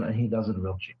incorporation, and he does it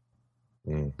real cheap.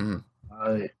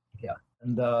 Yeah,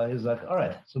 and he's like, all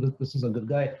right, so this is a good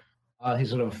guy. He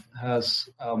sort of has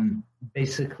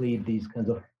basically these kinds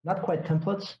of not quite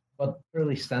templates, but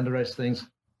fairly standardized things.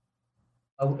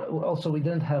 Also, we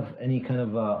didn't have any kind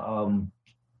of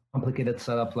complicated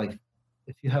setup. Like,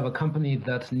 if you have a company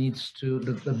that needs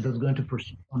that's going to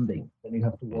pursue funding, then you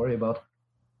have to worry about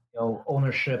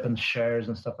ownership and shares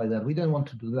and stuff like that. We didn't want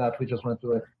to do that. We just wanted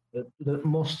to the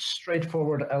most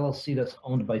straightforward LLC that's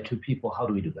owned by two people. How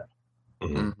do we do that?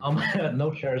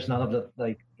 No shares, none of the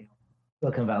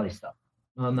Silicon Valley stuff,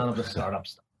 none of the startup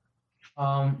stuff,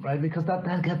 right? Because that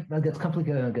gets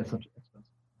complicated and gets expensive.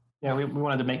 Yeah, we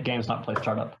wanted to make games, not play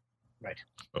startup. Right.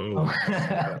 Oh.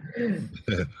 Yeah,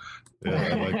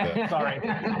 I like that. Sorry.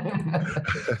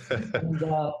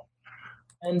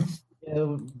 and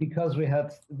because we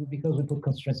put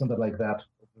constraints on that like that,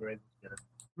 we were able to get it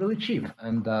really cheap,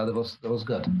 and that was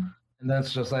good. And then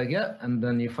it's just and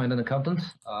then you find an accountant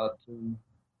to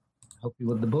help you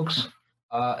with the books.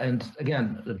 And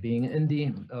again, being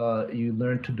indie, you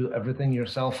learn to do everything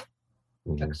yourself,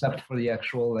 except for the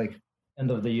actual end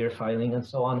of the year filing and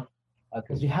so on,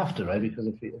 because you have to, right? Because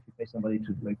if you pay somebody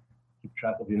to keep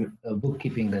track of your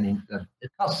bookkeeping, then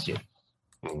it costs you.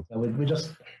 So I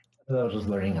was just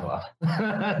learning a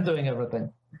lot, doing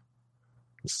everything.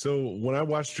 So when I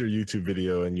watched your YouTube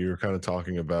video and you were kind of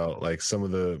talking about some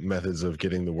of the methods of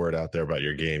getting the word out there about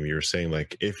your game, you were saying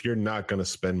if you're not going to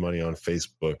spend money on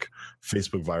Facebook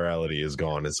virality is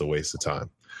gone. It's a waste of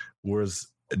time. Whereas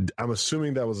I'm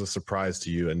assuming that was a surprise to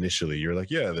you initially. You're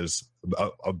yeah, there's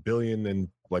a billion and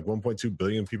 1.2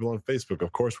 billion people on Facebook.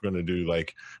 Of course, we're going to do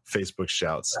Facebook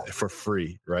shouts for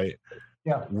free, right?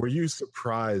 Yeah. Were you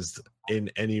surprised in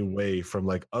any way from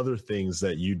other things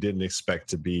that you didn't expect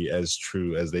to be as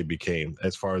true as they became,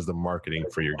 as far as the marketing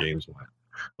for your games went?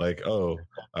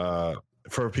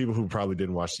 For people who probably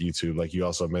didn't watch the YouTube, you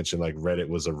also mentioned Reddit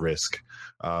was a risk.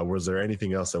 Was there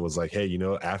anything else that was hey,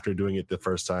 after doing it the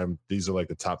first time, these are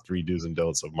the top 3 do's and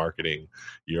don'ts of marketing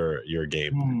your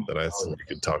game that you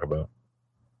could talk about?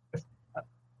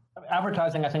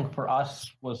 Advertising, I think, for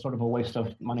us was sort of a waste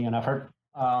of money and effort.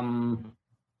 I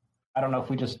don't know if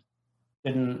we just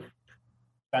didn't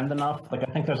spend enough. Like,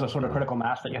 I think there's a sort of critical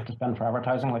mass that you have to spend for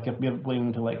advertising. Like, you have to be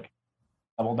willing to like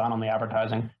double down on the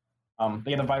advertising. But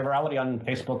yeah, the virality on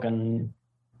Facebook and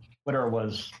Twitter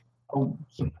was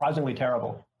surprisingly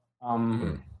terrible.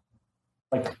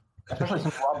 Like, especially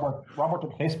since Rob worked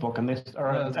at Facebook and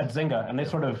at Zynga, and they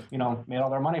sort of made all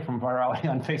their money from virality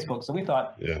on Facebook. So we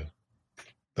thought, yeah,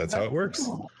 that's how it works.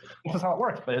 This is how it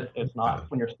works, but it's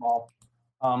not when you're small.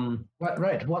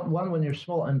 Right. One, when you're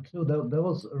small, and two, that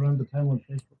was around the time when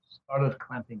Facebook started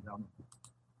clamping down.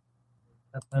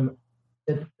 That time,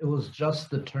 it was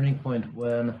just the turning point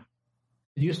when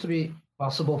it used to be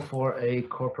possible for a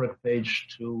corporate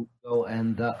page to go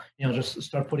and just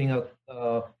start putting out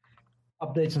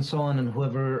updates and so on, and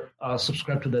whoever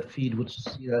subscribed to that feed would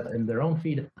see that in their own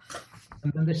feed.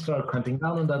 And then they started clamping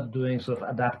down on that, doing sort of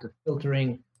adaptive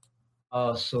filtering,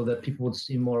 so that people would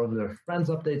see more of their friends'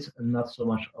 updates and not so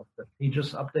much of the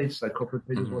pages updates, like corporate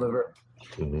pages, whatever.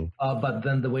 But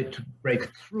then the way to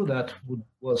break through that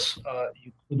was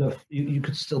you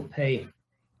could still pay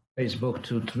Facebook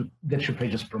to get your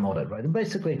pages promoted, right? And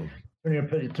basically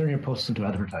turn your posts into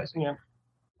advertising. Yeah.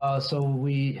 So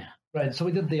we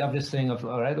did the obvious thing of,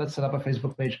 all right, let's set up a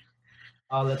Facebook page.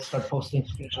 Let's start posting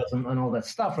screenshots and all that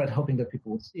stuff, right? Hoping that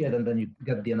people would see it, and then you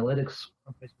get the analytics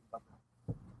from Facebook.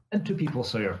 And 2 people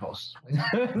saw your posts. You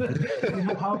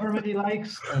have however many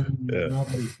likes, and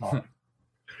nobody saw it.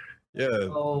 Yeah.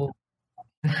 So...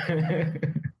 that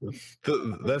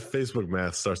Facebook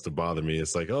math starts to bother me.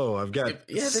 It's like, oh, I've got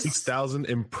 6,000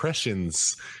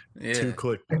 impressions to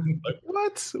click. Like,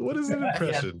 what? What is an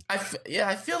impression?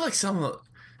 I feel like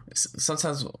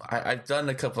sometimes I've done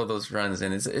a couple of those runs,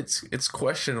 and it's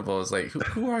questionable. It's like,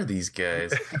 who are these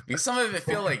guys? Because some of it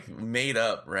feel like made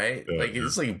up, right? Like,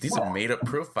 it's like these are made up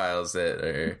profiles that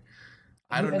are.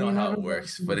 I don't know how it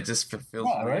works, but it just feels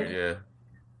weird. Right? Yeah.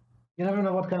 You never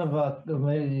know what kind of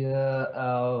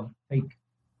fake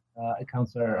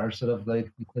accounts are sort of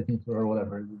like clicking through or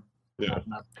whatever. Yeah.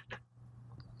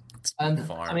 And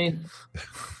I mean,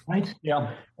 right?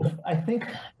 Yeah. I think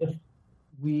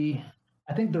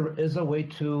there is a way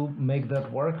to make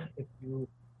that work if you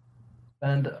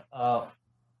spend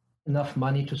enough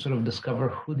money to sort of discover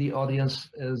who the audience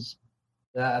is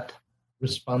that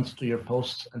responds to your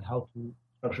posts and how to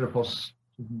structure posts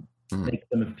to make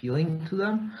them appealing to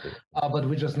them. But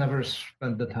we just never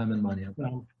spent the time and money on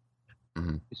that.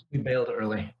 We bailed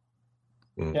early.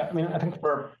 Yeah, I mean, I think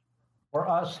for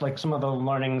us, like some of the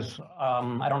learnings,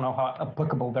 I don't know how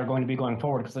applicable they're going to be going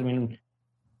forward, because I mean,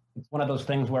 it's one of those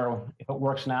things where if it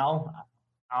works now,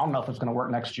 I don't know if it's going to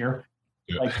work next year.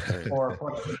 Yeah. Like for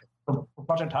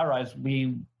Project High Rise,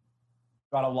 we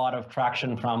got a lot of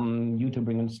traction from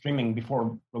YouTubing and streaming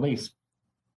before release,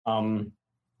 and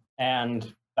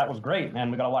that was great,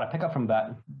 and we got a lot of pickup from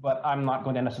that. But I'm not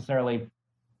going to necessarily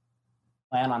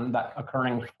plan on that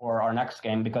occurring for our next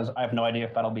game, because I have no idea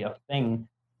if that'll be a thing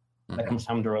that comes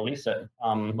time to release it.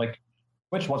 Like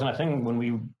Twitch wasn't a thing when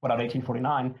we put out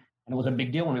 1849, and it was a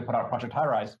big deal when we put out Project High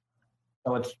Rise.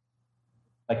 So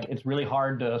it's really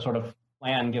hard to sort of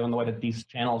plan, given the way that these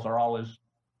channels are always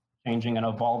changing and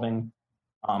evolving.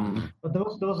 But there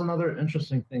was another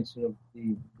interesting thing, sort of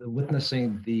the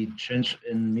witnessing the change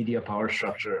in media power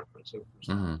structure. So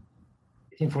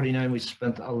 1849, we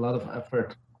spent a lot of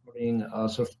effort covering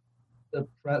sort of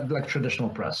like traditional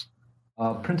press,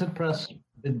 printed press,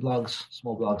 big blogs,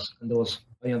 small blogs, and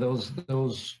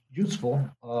those useful.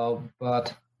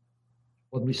 But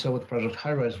what we saw with Project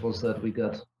High Rise was that we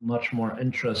got much more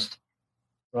interest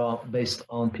based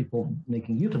on people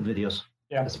making YouTube videos,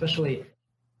 especially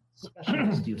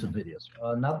specialist YouTube videos,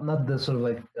 not the sort of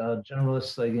like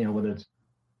generalists, like whether it's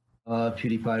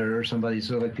PewDiePie or somebody,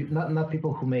 so like not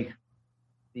people who make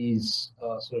these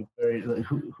sort of very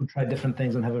who try different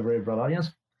things and have a very broad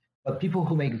audience, but people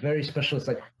who make very specialist,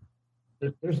 like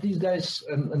there's these guys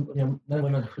and men and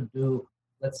women who do,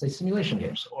 let's say, simulation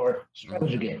games or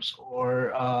strategy games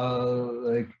or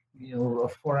like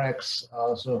 4X,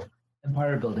 so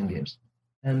empire building games,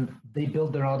 and they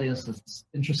build their audience that's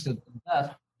interested in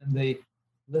that. And they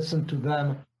listen to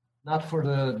them, not for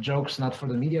the jokes, not for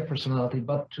the media personality,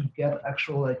 but to get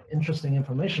actual like interesting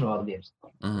information about games.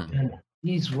 And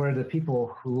these were the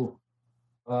people who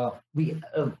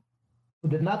who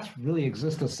did not really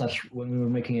exist as such when we were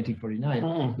making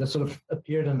 1849. That sort of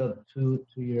appeared in the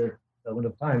two-year window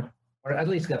of time, or at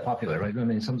least got popular, right? I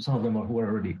mean, some of them who were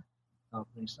already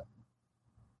doing stuff.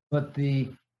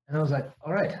 And I was like,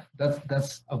 all right,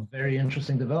 that's a very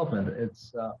interesting development.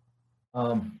 It's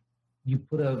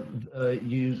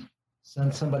you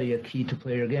send somebody a key to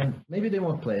play your game. Maybe they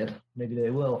won't play it. Maybe they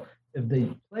will. If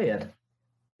they play it,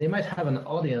 they might have an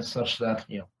audience such that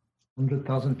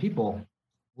 100,000 people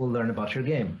will learn about your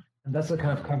game. And that's the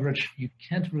kind of coverage you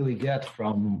can't really get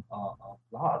from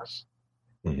blogs.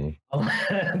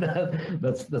 Mm-hmm.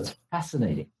 That's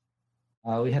fascinating.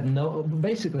 We had no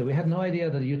idea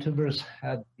that YouTubers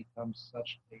had become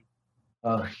such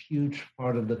a huge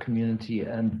part of the community,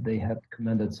 and they had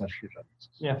commanded such huge audiences.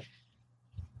 Yeah.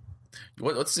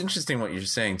 What's interesting, what you're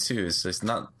saying too, is it's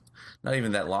not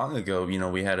even that long ago.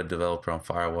 We had a developer on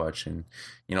Firewatch, and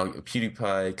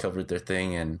PewDiePie covered their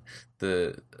thing, and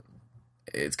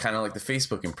it's kind of like the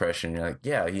Facebook impression. You're like,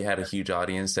 yeah, he had a huge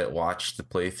audience that watched the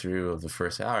playthrough of the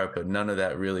first hour, but none of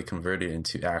that really converted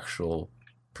into actual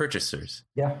purchasers.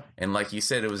 Yeah. And like you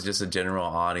said, it was just a general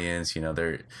audience.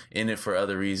 They're in it for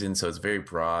other reasons, so it's very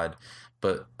broad.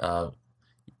 But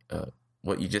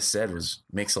what you just said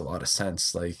makes a lot of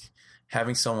sense. Like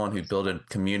having someone who built a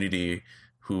community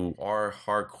who are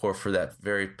hardcore for that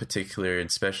very particular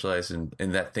and specialized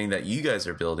in that thing that you guys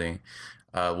are building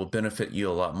will benefit you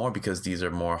a lot more, because these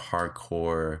are more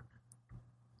hardcore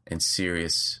and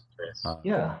serious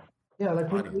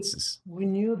like audiences. We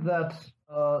knew that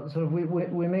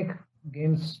we make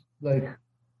games like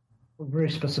for very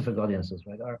specific audiences,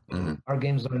 right? Our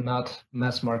games are not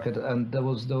mass market, and that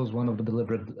was one of the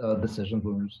deliberate decisions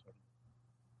when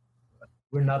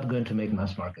we're not going to make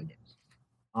mass market games.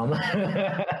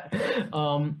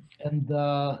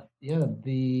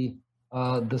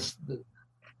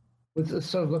 Let's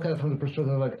sort of look at it from the perspective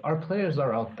of like our players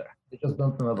are out there; they just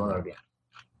don't know about our game.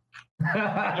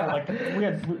 Like we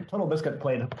had Total Biscuit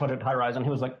put it High Rise, and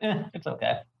he was like, it's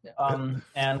okay.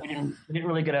 And we didn't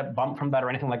really get a bump from that or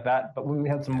anything like that. But when we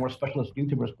had some more specialist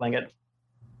YouTubers playing it,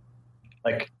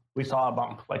 like we saw a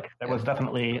bump. Like there was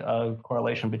definitely a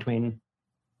correlation between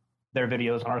their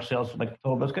videos and our sales. Like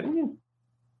Total Biscuit, I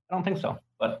don't think so.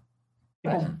 But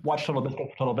people watch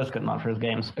Total Biscuit, not for his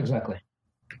games. Exactly.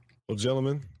 Well,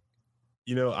 gentlemen,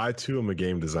 I too am a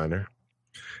game designer.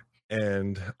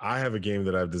 And I have a game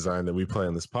that I've designed that we play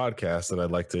on this podcast that I'd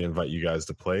like to invite you guys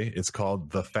to play. It's called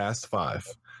The Fast Five.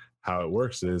 How it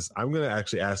works is I'm going to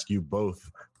actually ask you both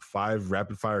 5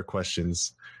 rapid fire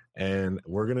questions, and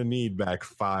we're going to need back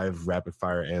 5 rapid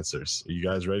fire answers. Are you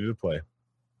guys ready to play?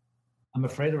 I'm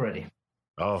afraid already.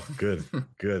 Oh, good.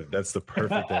 Good. That's the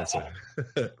perfect answer.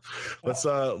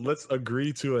 Let's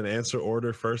agree to an answer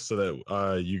order first so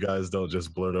that you guys don't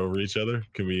just blurt over each other.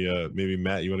 Can we maybe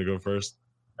Matt, you want to go first?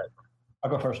 I'll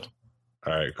go first.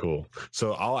 All right, cool.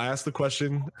 So I'll ask the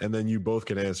question and then you both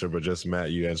can answer, but just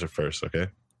Matt, you answer first, okay?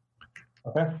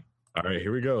 Okay. All right,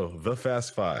 here we go. The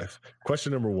Fast Five.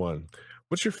 Question number 1.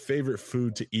 What's your favorite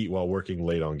food to eat while working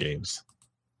late on games?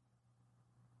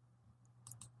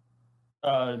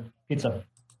 Pizza.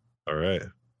 All right.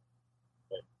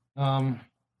 I'm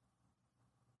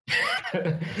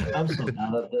so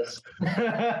bad at this.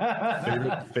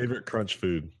 favorite crunch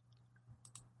food?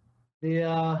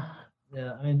 Yeah.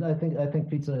 I mean, I think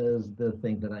pizza is the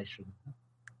thing that I should.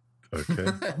 Okay.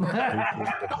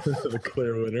 The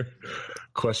clear winner.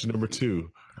 Question number 2.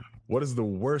 What is the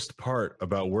worst part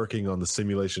about working on the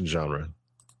simulation genre?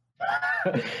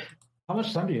 How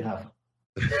much time do you have?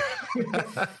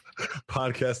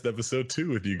 Podcast episode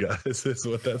 2 with you guys is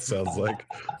what that sounds like.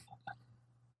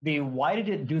 Why did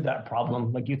it do that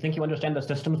problem? Like you think you understand the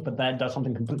systems, but then it does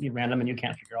something completely random and you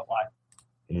can't figure out why.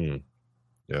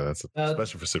 Yeah, that's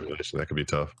especially for simulation. That could be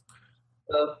tough.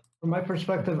 From my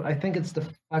perspective, I think it's the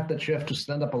fact that you have to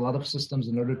stand up a lot of systems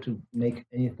in order to make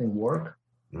anything work.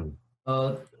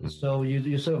 So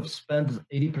you sort of spend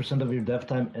 80% of your dev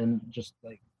time in just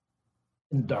like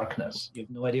in darkness. You have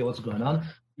no idea what's going on.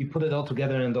 You put it all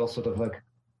together and all sort of like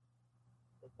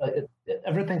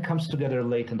everything comes together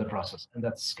late in the process, and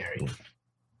that's scary.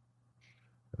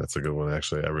 That's a good one,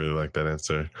 actually. I really like that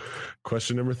answer.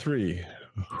 Question number 3.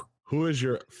 Who is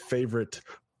your favorite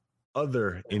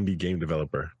other indie game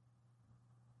developer?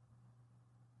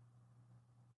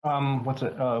 What's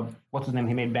his name?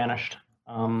 He made Banished.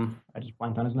 I just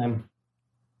blanked on his name.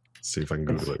 Let's see if I can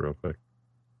Google it real quick.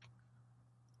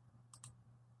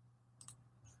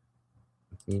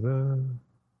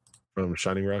 From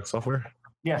Shining Rock Software?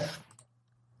 Yes.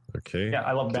 Okay. Yeah,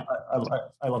 I love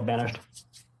Banished.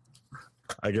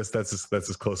 I guess that's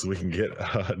as close as we can get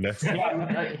next.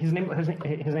 Yeah, his name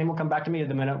will come back to me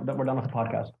the minute that we're done with the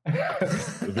podcast.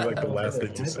 It'll be like the last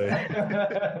thing to say.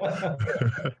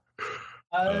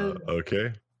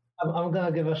 Okay. I'm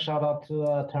gonna give a shout out to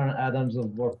Taran Adams of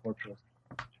Dwarf Fortress.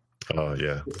 Oh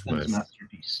yeah, nice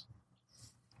masterpiece.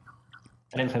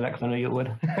 I didn't say that because I knew you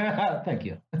would. Thank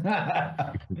you.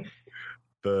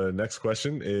 The next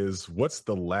question is, what's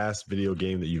the last video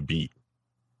game that you beat?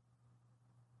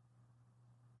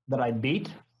 That I beat?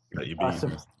 That you beat.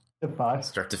 Civ 5.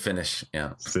 Start to finish.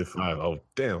 Yeah. Civ 5. Oh,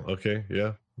 damn. Okay.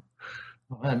 Yeah.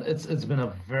 And it's been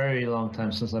a very long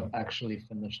time since I've actually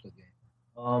finished the game.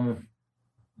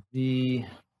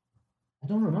 I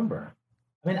don't remember.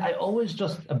 I mean, I always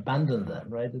just abandon them,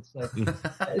 right? It's like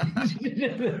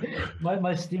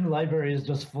my Steam library is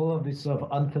just full of these sort of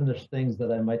unfinished things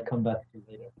that I might come back to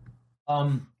later.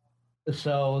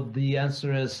 So the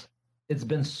answer is, it's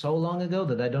been so long ago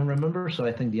that I don't remember. So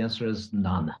I think the answer is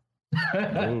none.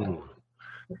 Ooh.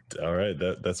 All right,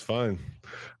 that's fine.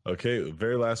 Okay,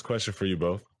 very last question for you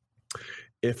both.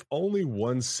 If only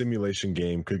one simulation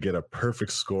game could get a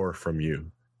perfect score from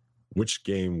you, which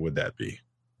game would that be?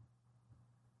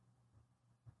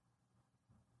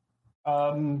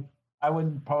 I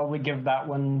would probably give that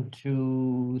one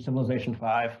to Civilization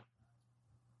 5.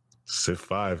 Civ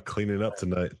 5, cleaning up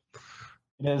tonight.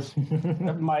 It is.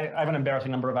 I have an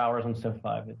embarrassing number of hours on Civ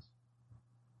 5.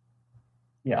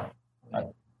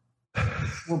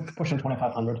 We're pushing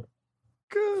 2,500.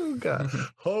 Oh, God.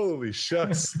 Holy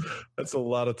shucks. That's a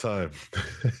lot of time.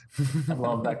 I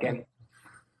love that game.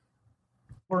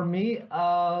 For me,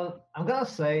 I'm going to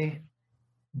say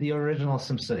the original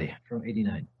SimCity from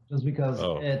 '89, just because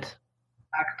it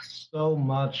packed so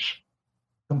much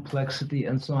complexity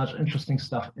and so much interesting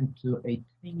stuff into a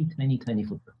tiny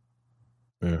footprint.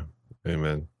 Yeah,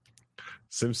 amen.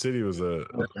 SimCity was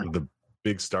the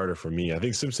big starter for me. I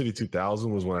think SimCity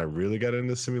 2000 was when I really got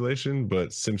into simulation, but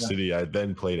SimCity I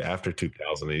then played after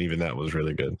 2000, and even that was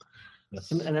really good. Yes.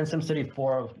 And then SimCity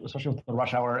 4, especially with the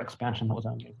Rush Hour expansion, that was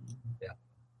amazing. Yeah.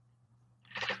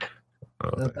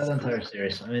 That entire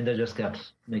series. I mean, they just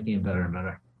kept making it better and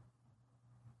better.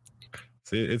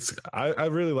 See, I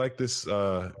really like this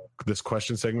this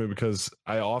question segment because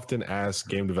I often ask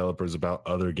game developers about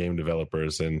other game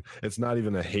developers, and it's not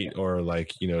even a hate or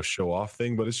show off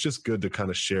thing, but it's just good to kind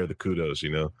of share the kudos,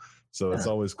 So it's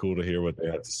always cool to hear what they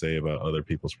have to say about other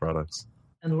people's products.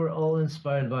 And we're all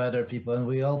inspired by other people, and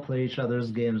we all play each other's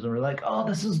games, and we're like, "Oh,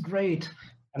 this is great!"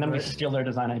 And then we steal their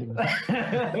design ideas.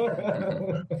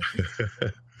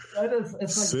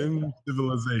 It's like,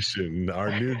 Civilization, our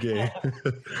new game.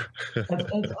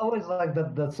 it's always like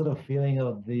that sort of feeling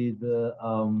of the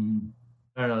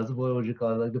I don't know, what would you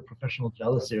call it? Like the professional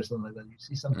jealousy or something like that. You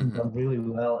see something done really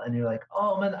well, and you're like,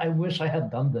 "Oh man, I wish I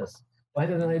had done this. Why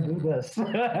didn't I do this?"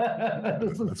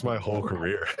 That's my whole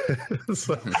career.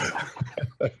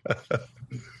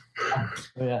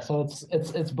 Yeah, so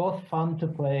it's both fun to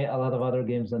play a lot of other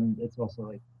games, and it's also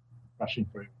like crushing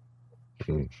for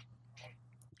you.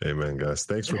 Amen, guys.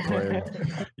 Thanks for playing.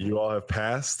 You all have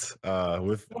passed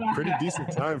with pretty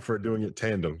decent time for doing it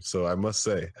tandem. So I must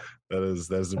say that is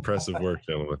impressive work,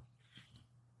 gentlemen.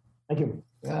 Thank you.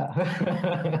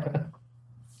 Yeah.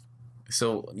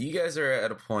 So you guys are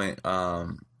at a point.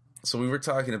 So we were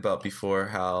talking about before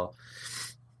how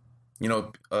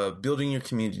building your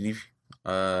community,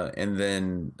 and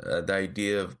then the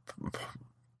idea of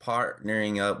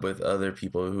partnering up with other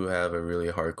people who have a really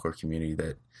hardcore community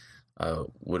that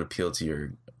would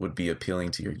be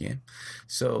appealing to your game.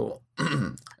 So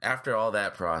after all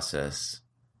that process,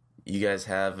 you guys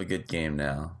have a good game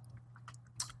now,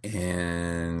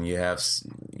 and you have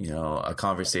a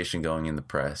conversation going in the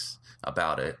press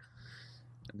about it.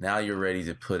 Now you're ready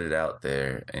to put it out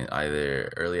there in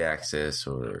either early access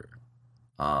or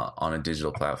on a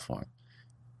digital platform.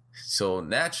 So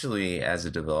naturally, as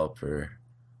a developer,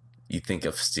 you think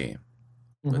of Steam.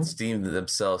 But Steam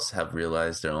themselves have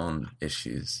realized their own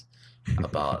issues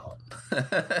about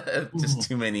just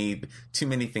too many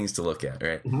things to look at,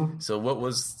 right? So what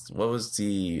was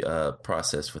the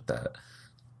process with that?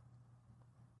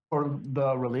 For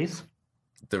the release?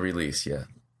 The release, yeah.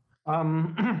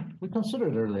 We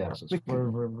considered early access for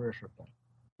a very short time.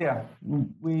 Yeah,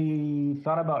 we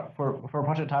thought about for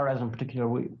Project High Rise in particular.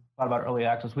 We thought about early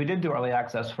access. We did do early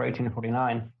access for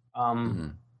 1849.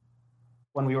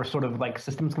 When we were sort of like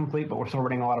systems complete, but we're still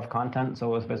running a lot of content. So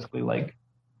it was basically like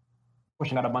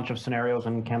pushing out a bunch of scenarios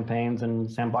and campaigns and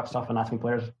sandbox stuff and asking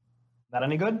players, is that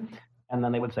any good? And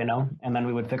then they would say no, and then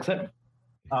we would fix it. It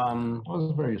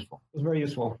was very useful. It was very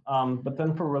useful. But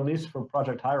then for release for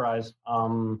Project High Rise,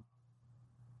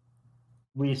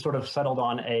 we sort of settled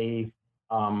on a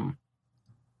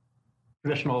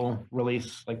traditional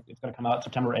release. Like it's going to come out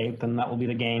September 8th, and that will be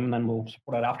the game, and then we'll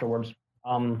support it afterwards.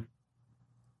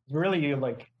 Really,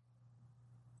 like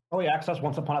early access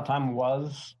once upon a time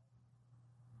was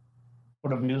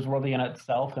sort of newsworthy in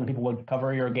itself, and people would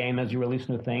cover your game as you release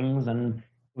new things, and it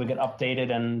would get updated.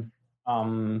 And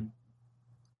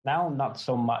now, not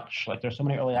so much. Like there's so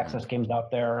many early access games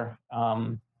out there.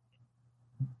 The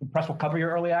press will cover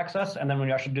your early access, and then when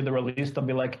you actually do the release, they'll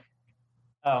be like,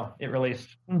 Oh, it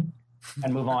released. And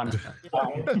move on.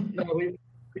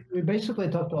 We basically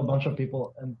talked to a bunch of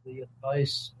people, and the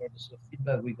advice or the sort of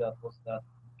feedback we got was that,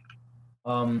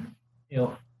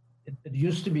 it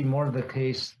used to be more the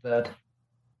case that,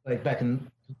 like back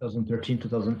in 2013,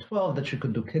 2012, that you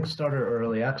could do Kickstarter or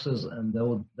early access, and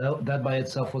that by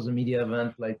itself was a media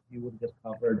event. Like you would get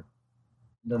covered.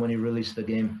 Then when you release the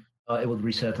game, it would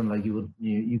reset, and like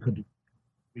you could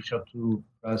reach out to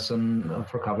us and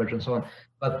for coverage and so on.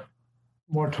 But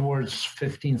more towards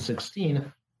 15, 16,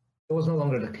 it was no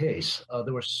longer the case.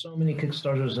 There were so many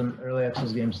Kickstarters and early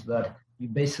access games that you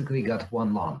basically got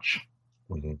one launch.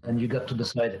 Mm-hmm. And you got to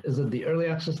decide, is it the early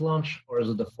access launch or is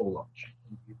it the full launch?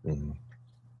 Mm-hmm.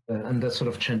 And that sort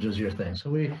of changes your thing. So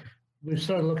we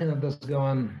started looking at this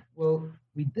going, well,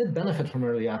 we did benefit from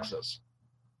early access.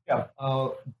 Yeah.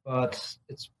 But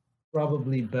it's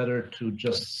probably better to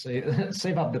just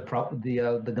save up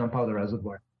the gunpowder, as it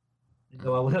were.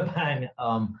 Go out with a bang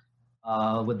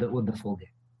with the full game.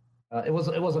 It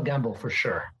was a gamble for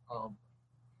sure.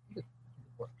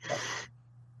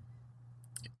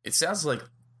 It sounds like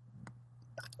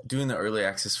doing the early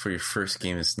access for your first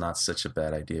game is not such a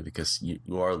bad idea because you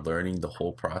are learning the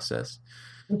whole process.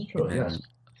 That's true. Yes.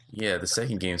 Yeah, the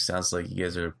second game sounds like you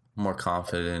guys are more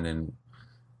confident in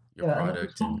your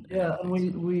product. And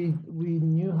we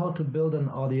knew how to build an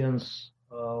audience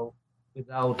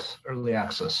without early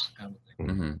access kind of thing.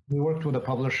 Mm-hmm. We worked with a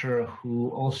publisher who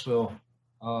also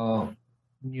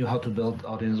knew how to build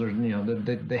audience, or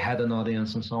they had an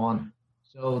audience and so on.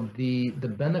 So the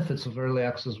benefits of early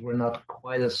access were not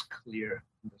quite as clear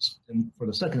for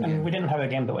the second game. We didn't have a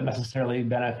game that would necessarily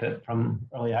benefit from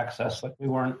early access. Like we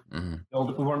weren't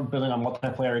building a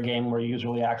multiplayer game where you use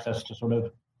early access to sort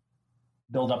of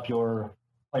build up your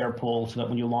player pool so that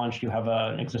when you launch, you have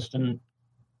an existing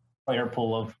player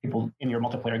pool of people in your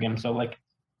multiplayer game. So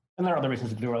and there are other reasons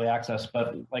to do early access,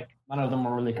 but none of them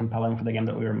were really compelling for the game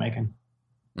that we were making.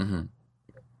 Mm-hmm.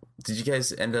 Did you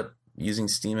guys end up using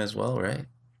Steam as well, right?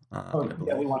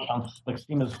 Yeah, we launched on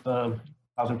Steam is the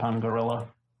 1,000-pound gorilla.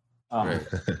 Right.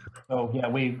 So yeah,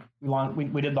 we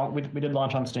did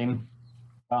launch on Steam.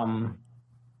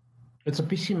 It's a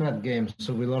PC Mat game,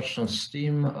 so we launched on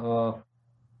Steam.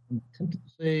 I'm tempted to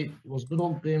say, was Good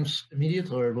Old Games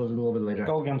immediate or was it a little bit later?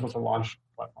 Good Old Games was a launch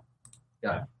platform.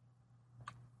 Yeah.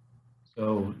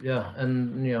 So yeah,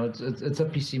 and it's a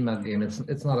PC Mat game.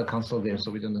 It's not a console game, so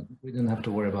we didn't have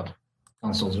to worry about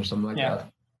consoles or something like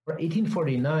that. For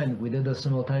 1849, we did a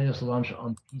simultaneous launch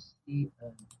on PC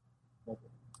and mobile,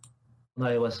 on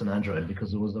iOS and Android,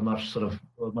 because it was a much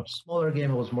smaller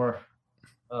game. It was more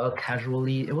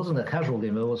casually. It wasn't a casual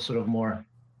game. It was sort of more,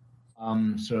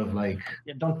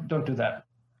 Yeah, don't do that.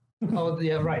 Oh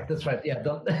yeah, right. That's right. Yeah,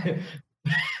 don't.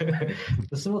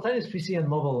 The simultaneous PC and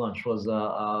mobile launch was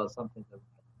something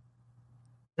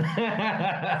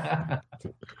that.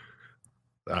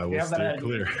 I will steer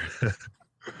clear.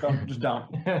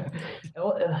 Don't.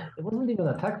 It wasn't even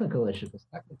a technical issue, because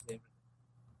technically it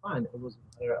was fine. It was a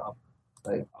matter of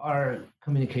our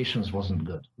communications wasn't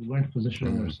good. We weren't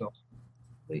positioning ourselves,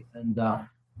 and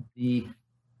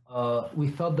we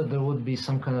thought that there would be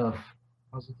some kind of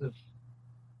positive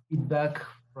feedback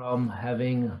from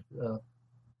having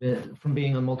from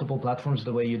being on multiple platforms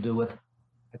the way you do with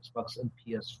Xbox and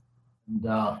PS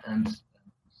and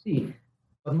PC.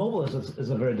 But mobile is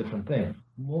a very different thing.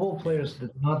 Mobile players did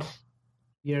not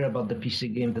hear about the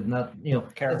PC game, did not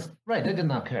care. Right, they did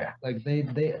not care. Like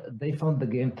they found the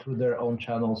game through their own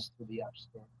channels, through the App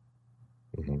Store,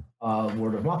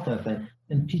 word of mouth kind of thing.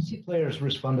 And PC players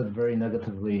responded very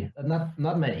negatively.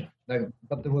 Not many,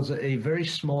 but there was a very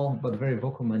small but very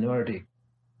vocal minority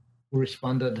who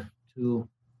responded to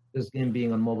this game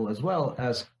being on mobile as well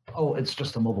as, oh, it's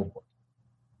just a mobile port,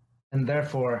 and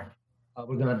therefore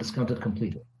we're going to discount it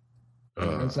completely.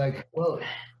 It's like, well,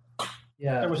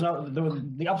 yeah. There was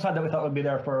the upside that we thought would be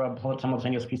there for a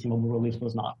simultaneous PC mobile release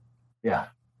was not. Yeah.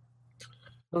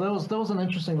 So that was an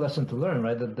interesting lesson to learn,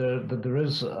 right? That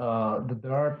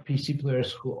there are PC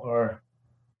players who are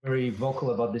very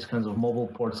vocal about these kinds of mobile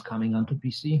ports coming onto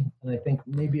PC, and I think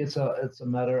maybe it's a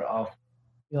matter of,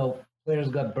 players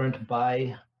got burnt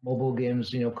by mobile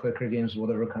games, clicker games,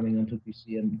 whatever, coming onto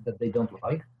PC and that they don't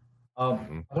like.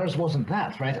 Ours wasn't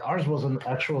that, right? Ours was an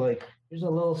actual, here's a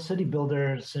little city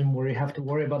builder sim where you have to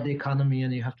worry about the economy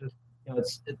and you have to,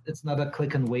 it's not a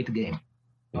click and wait game.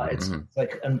 It's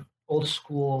like an old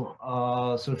school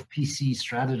sort of PC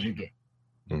strategy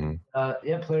game.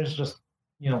 Players just,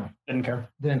 didn't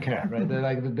care,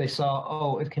 right? They saw,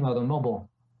 oh, it came out on mobile.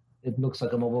 It looks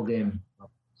like a mobile game.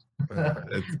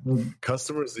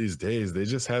 Customers these days, they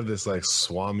just have this like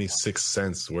Swami sixth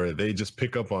sense where they just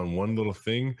pick up on one little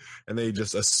thing and they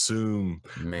just assume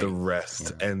the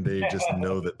rest, and they just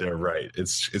know that they're right.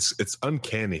 It's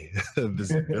uncanny,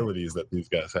 these abilities that these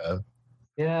guys have.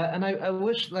 Yeah, and I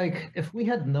wish, like, if we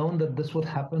had known that this would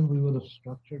happen, we would have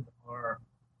structured our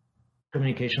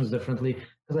communications differently,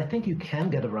 because I think you can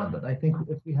get around it. I think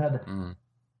if we had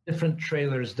different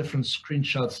trailers, different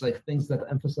screenshots, like things that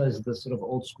emphasize the sort of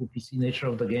old school PC nature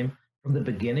of the game from the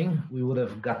beginning, we would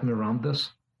have gotten around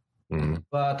this.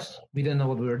 But we didn't know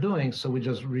what we were doing, so we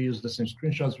just reused the same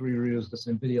screenshots, we reused the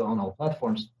same video on all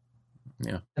platforms.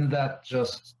 Yeah. And that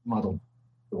just muddled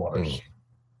the waters.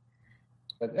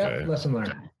 But lesson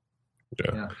learned.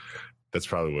 Yeah. That's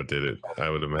probably what did it, I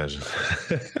would imagine.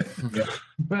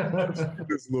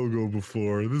 This logo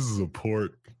before, this is a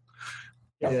port.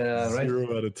 Yeah, right.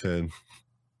 0 out of 10.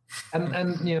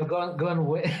 And you know, going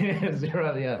way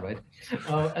 0, yeah, right.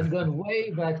 And going way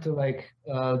back to like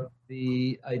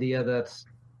the idea that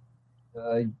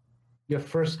your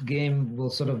first game will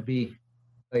sort of be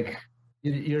like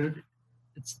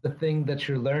it's the thing that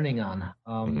you're learning on.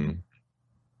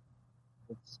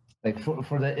 It's like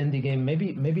for the indie game,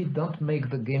 maybe don't make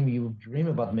the game you dream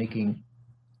about making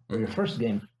for your first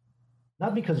game.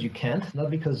 Not because you can't,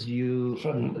 not because you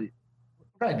shouldn't.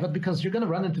 Right, but because you're going to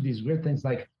run into these weird things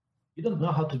like you don't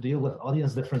know how to deal with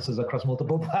audience differences across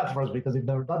multiple platforms because you've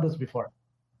never done this before.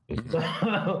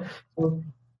 So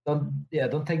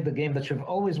don't take the game that you've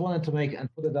always wanted to make and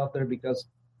put it out there, because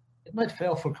it might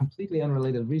fail for completely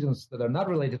unrelated reasons that are not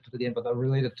related to the game but are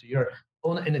related to your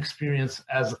own inexperience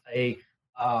as a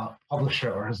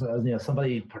publisher or as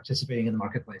somebody participating in the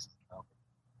marketplace.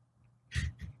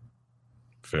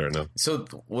 Fair enough. So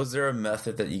was there a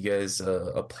method that you guys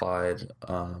applied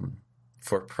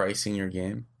for pricing your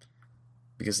game?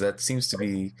 Because that seems to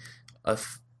be a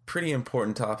pretty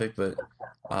important topic, but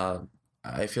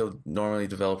I feel normally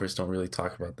developers don't really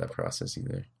talk about that process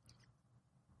either.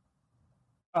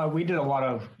 We did a lot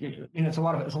of, it's a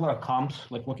lot of comps,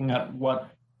 like looking at what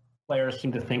players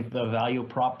seem to think the value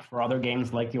prop for other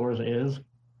games like yours is.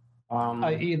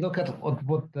 You look at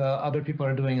what other people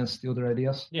are doing and steal their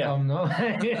ideas. Yeah. No.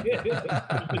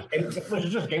 Which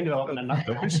is just game development.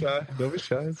 Don't be shy. Don't be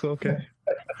shy. It's okay.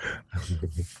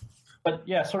 But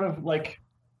yeah, sort of like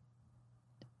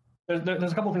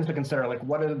there's a couple of things to consider. Like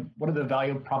what are the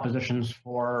value propositions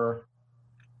for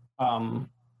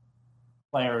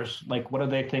players? Like what do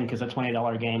they think is a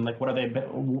 $20 game? Like what are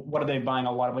they buying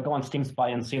a lot of? Like go on Steam Spy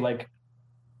and see like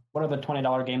what are the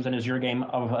 $20 games, and is your game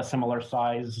of a similar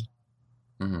size,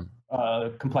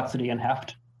 complexity and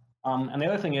heft? And the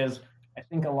other thing is, I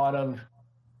think a lot of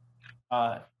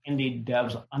indie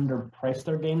devs underprice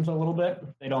their games a little bit.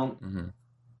 They don't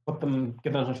give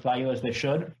them as much value as they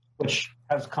should, which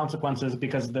has consequences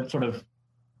because that sort of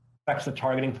affects the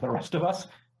targeting for the rest of us.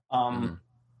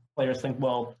 Players think,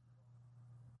 well,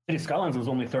 City Skylines was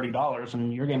only $30,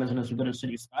 and your game isn't as good as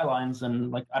City Skylines,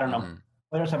 and like I don't know.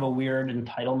 Players have a weird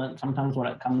entitlement sometimes when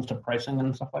it comes to pricing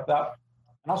and stuff like that.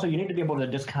 And also, you need to be able to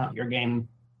discount your game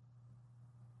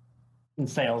in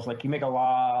sales. Like you make a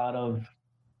lot of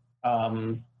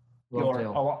a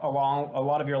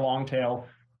lot of your long tail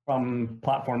from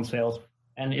platform sales,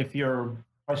 and if you're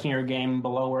pricing your game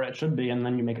below where it should be, and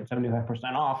then you make it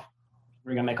 75% off,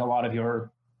 you're going to make a lot of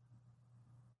your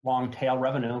long tail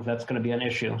revenue. That's going to be an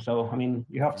issue. So, I mean,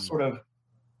 you have to sort of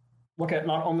look at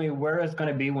not only where it's going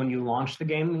to be when you launch the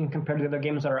game compared to the other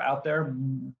games that are out there,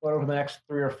 but over the next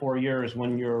 3 or 4 years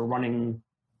when you're running,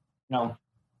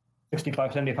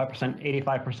 65, 75%,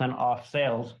 85% off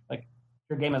sales. Like if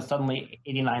your game is suddenly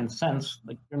 89 cents,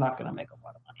 like you're not going to make a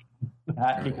lot of money from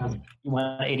that because you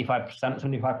went 85%,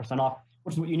 75% off,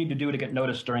 which is what you need to do to get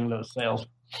noticed during those sales.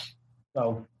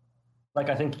 So, like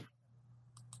I think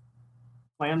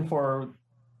plan for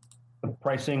the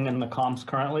pricing and the comps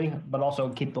currently, but also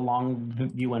keep the long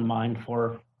view in mind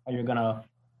for how you're going to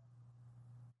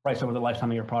price over the lifetime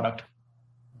of your product.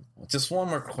 Just one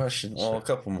more question. Well, a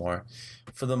couple more.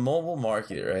 For the mobile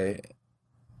market, right?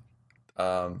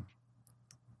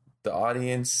 The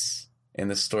audience in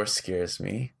the store scares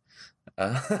me.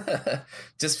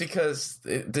 Just because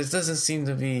this doesn't seem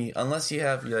to be, unless you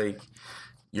have like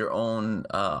your own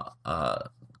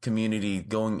community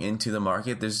going into the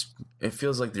market, it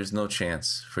feels like there's no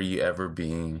chance for you ever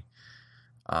being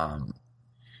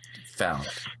found.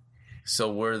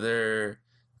 So were there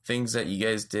things that you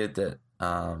guys did that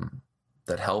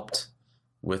helped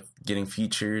with getting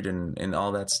featured and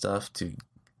all that stuff to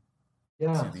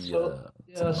the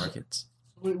markets?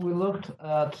 We looked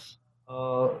at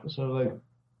sort of like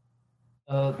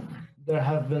there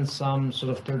have been some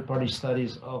sort of third-party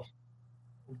studies of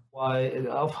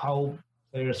of how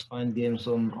players find games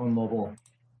on mobile.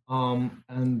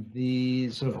 And the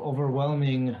sort of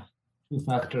overwhelming two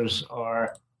factors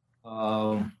are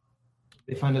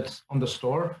they find it on the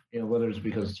store, whether it's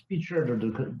because it's featured or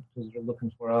because they're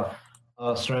looking for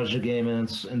a strategy game and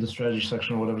it's in the strategy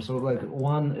section or whatever. So, like,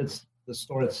 one, it's the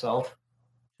store itself.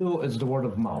 Two, is the word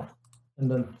of mouth. And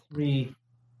then three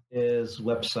is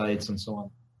websites and so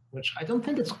on, which I don't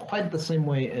think it's quite the same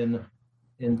way in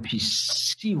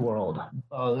PC world.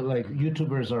 Like,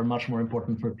 YouTubers are much more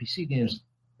important for PC games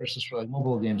versus for like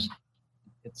mobile games.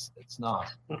 It's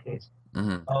not.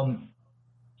 Mm-hmm.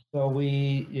 So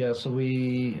we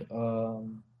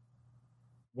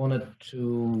wanted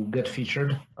to get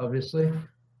featured, obviously,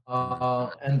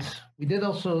 and we did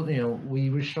also. We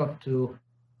reached out to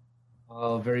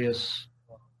various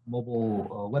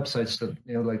mobile websites that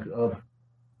like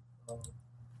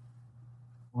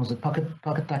was it Pocket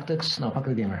Tactics? No,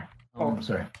 Pocket Gamer.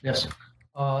 Sorry. Yes.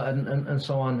 And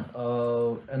so on.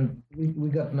 And we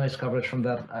got nice coverage from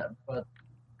that. But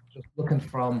just looking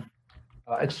from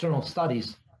external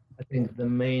studies, I think the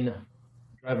main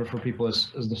driver for people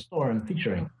is the store and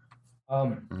featuring.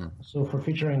 So for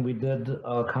featuring, we did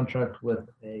a contract with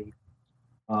a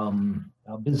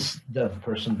biz dev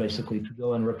person, basically, to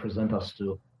go and represent us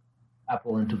to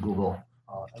Apple and to Google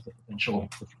as a potential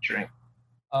for featuring.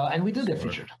 And we did get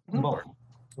featured. Both.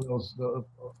 So it was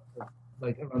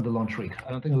like around the launch week.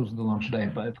 I don't think it was the launch day,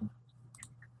 but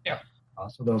yeah.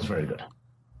 So that was very good.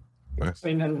 Nice. I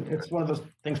mean, and it's one of those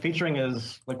things. Featuring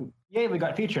is like, yay, we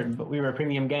got featured, but we were a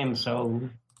premium game, so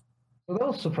that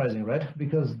was surprising, right?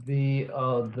 Because the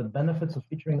benefits of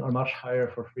featuring are much higher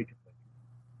for free to play.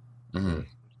 Mm-hmm.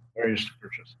 Barriers to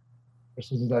purchase.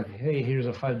 Versus like, hey, here's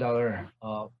a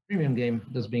 $5 premium game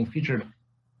that's being featured.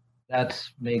 That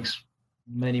makes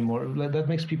that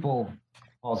makes people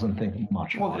pause and think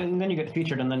much more. Well, and then you get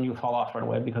featured, and then you fall off right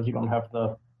away because you don't have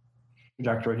the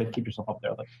trajectory to keep yourself up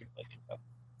there.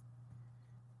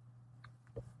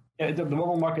 The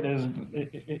mobile market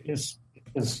is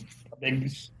a big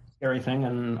scary thing,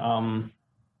 and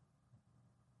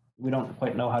we don't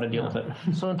quite know how to deal with it.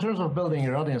 So in terms of building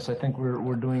your audience, I think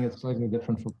we're doing it slightly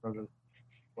different for project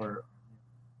or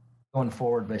going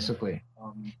forward. Basically,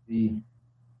 the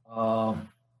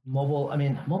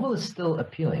mobile is still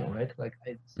appealing, right? Like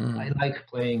I like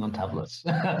playing on tablets,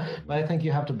 but I think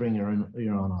you have to bring your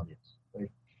own audience.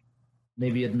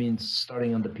 Maybe it means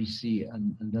starting on the PC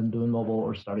and then doing mobile,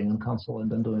 or starting on console and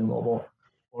then doing mobile,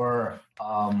 or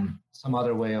some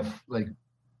other way of like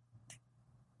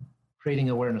creating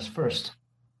awareness first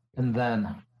and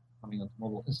then coming on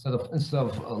mobile instead of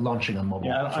launching on mobile.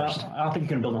 Yeah, first. I don't think you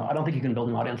can build. I don't think you can build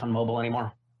an audience on mobile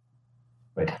anymore.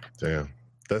 Right. Damn,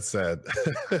 that's sad.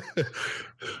 I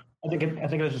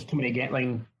think there's just too many games. Like,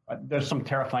 there's some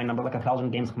terrifying number, like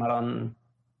 1,000 games come out on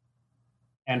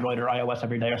Android or iOS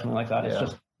every day or something like that. It's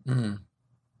just,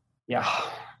 yeah.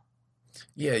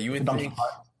 You would think.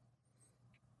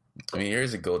 I mean,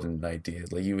 here's a golden idea.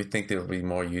 Like, you would think there would be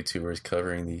more YouTubers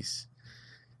covering these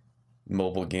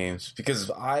mobile games,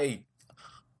 because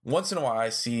once in a while I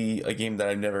see a game that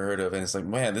I've never heard of, and it's like,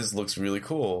 man, this looks really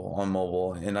cool on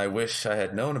mobile, and I wish I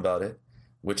had known about it,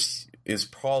 which is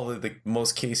probably the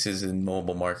most cases in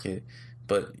mobile market.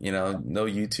 But no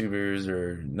YouTubers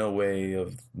or no way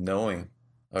of knowing.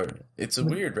 Or it's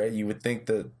weird, right? You would think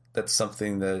that that's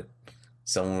something that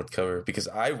someone would cover, because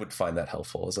I would find that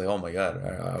helpful. It's like, oh my god,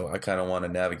 I kind of want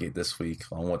to navigate this week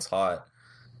on what's hot.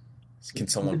 Can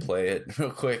someone play it real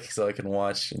quick so I can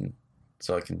watch, and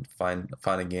so I can find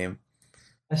a game?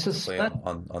 I suspect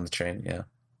on the train. Yeah,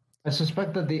 I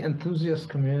suspect that the enthusiast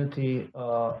community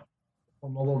for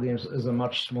mobile games is a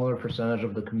much smaller percentage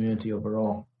of the community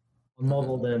overall on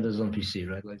mobile than it is on PC,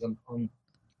 right? Like on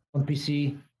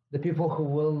PC, the people who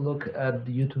will look at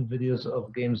the YouTube videos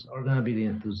of games are going to be the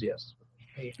enthusiasts.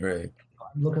 Hey, right.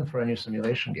 I'm looking for a new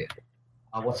simulation game.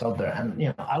 What's out there?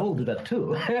 And I will do that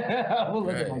too. I will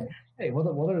look at, like, hey, what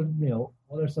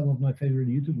are some of my favorite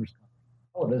YouTubers?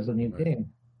 Oh, there's a new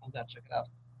game. I'll gotta check it out.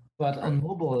 But on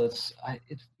mobile, it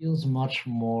feels much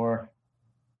more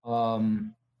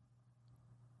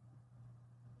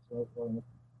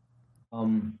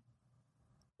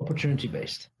opportunity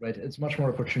based, right? It's much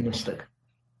more opportunistic.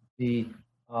 I'm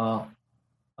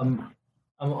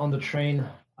on the train.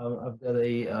 I've got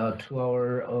a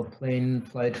 2-hour plane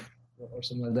flight or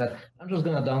something like that. I'm just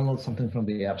gonna download something from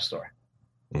the App Store.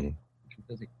 Mm-hmm.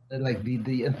 Like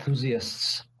the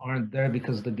enthusiasts aren't there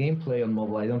because the gameplay on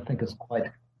mobile, I don't think, is quite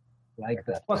like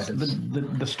that. Plus, the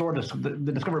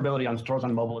discoverability on stores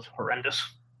on mobile is horrendous.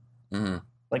 Mm-hmm.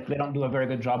 Like, they don't do a very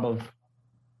good job of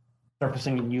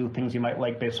surfacing new things you might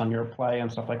like based on your play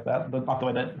and stuff like that, but not the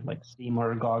way that like Steam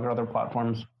or GOG or other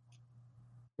platforms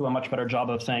do a much better job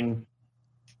of saying,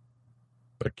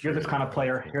 you're this kind of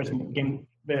player, here's the game,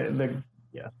 and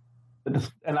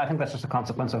I think that's just a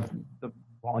consequence of the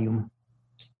volume.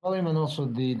 Volume and also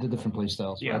the different play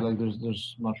styles. Yeah. Right? Like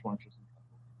there's much more interesting.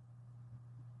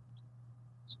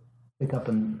 So pick up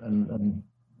and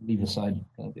leave aside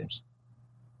kind of games.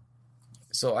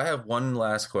 So I have one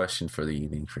last question for the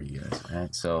evening for you guys. All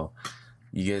right. So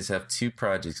you guys have 2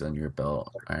 projects on your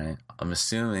belt. All right. I'm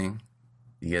assuming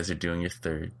you guys are doing your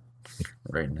third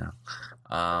right now.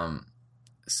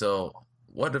 So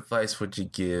what advice would you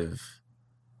give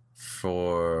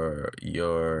for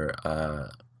your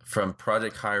from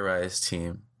Project High Rise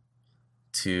team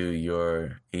to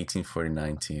your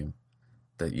 1849 team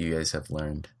that you guys have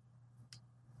learned?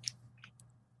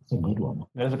 It's a good one.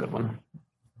 That is a good one.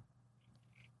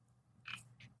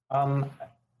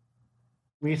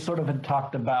 We sort of had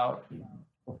talked about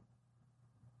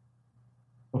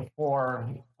before,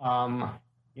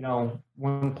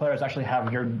 when players actually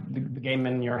have the game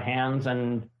in your hands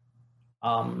and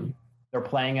they're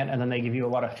playing it and then they give you a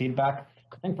lot of feedback.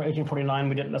 I think for 1849,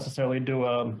 we didn't necessarily and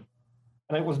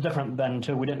it was different then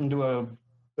too. We didn't do a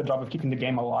good job of keeping the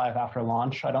game alive after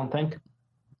launch, I don't think.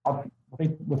 I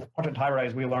think with Project High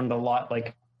Rise, we learned a lot.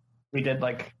 Like we did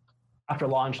after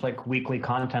launch, weekly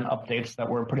content updates that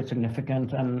were pretty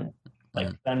significant, and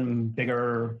then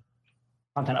bigger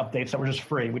content updates that were just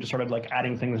free. We just started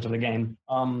adding things to the game.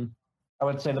 I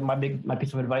would say that my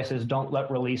piece of advice is don't let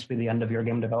release be the end of your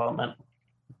game development.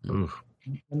 Oof.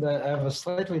 And I have a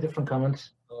slightly different comment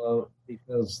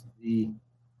because the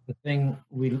thing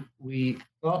we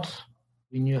thought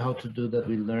we knew how to do that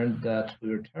we learned that we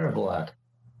were terrible at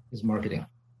is marketing.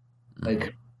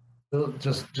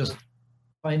 Just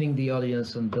finding the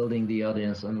audience and building the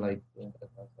audience and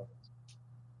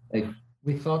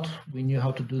we thought we knew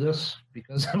how to do this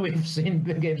because we've seen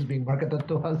the games being marketed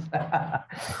to us,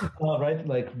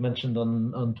 right? Mentioned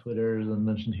on Twitter and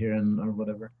mentioned here or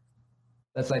whatever.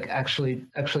 That's actually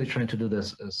trying to do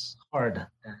this is hard,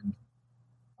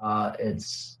 and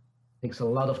takes a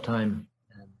lot of time.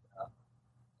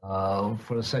 And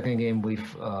for the second game, we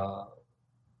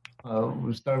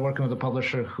started working with a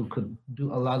publisher who could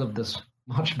do a lot of this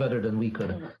much better than we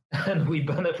could, and we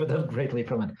benefited greatly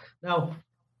from it. Now,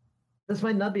 this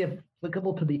might not be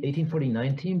applicable to the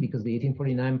 1849 team because the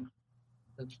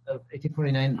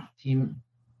 1849 team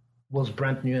was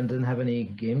brand new and didn't have any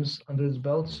games under its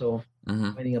belt, so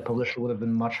finding a publisher would have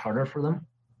been much harder for them.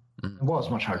 It was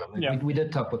much harder. We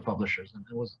did talk with publishers, and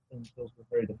those were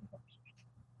very different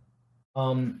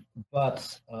conversations.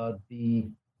 But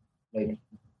the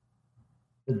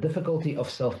difficulty of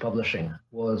self-publishing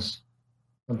was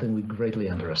something we greatly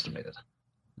underestimated.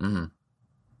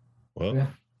 Well,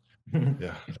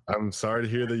 yeah, I'm sorry to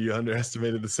hear that you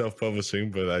underestimated the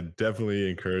self-publishing, but I definitely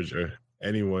encourage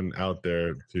anyone out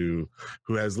there who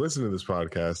has listened to this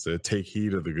podcast to take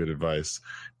heed of the good advice,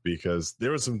 because there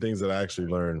were some things that I actually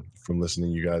learned from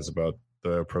listening to you guys about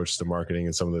the approach to marketing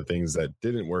and some of the things that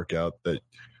didn't work out that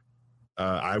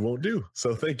I won't do.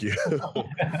 So thank you.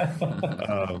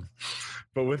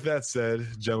 But with that said,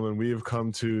 gentlemen, we have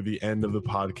come to the end of the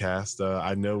podcast.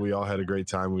 I know we all had a great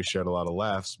time. We shared a lot of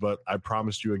laughs, but I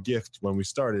promised you a gift when we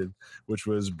started, which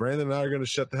was Brandon and I are going to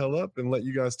shut the hell up and let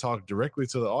you guys talk directly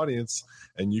to the audience,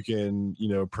 and you can,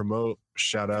 promote,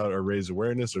 shout out, or raise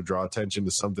awareness or draw attention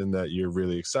to something that you're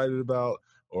really excited about,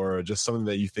 or just something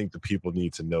that you think the people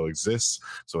need to know exists.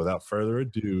 So without further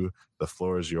ado, the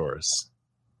floor is yours.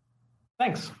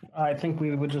 Thanks. I think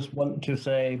we would just want to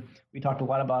say we talked a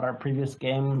lot about our previous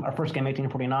game, our first game,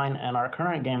 1849, and our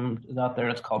current game is out there.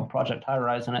 It's called Project High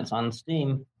Rise, and it's on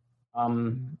Steam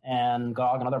and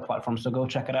GOG and other platforms. So go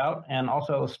check it out, and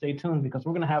also stay tuned because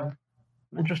we're going to have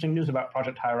interesting news about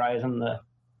Project High Rise in the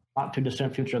not too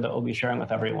distant future that we'll be sharing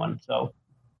with everyone. So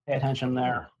pay attention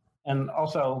there. And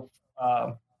also,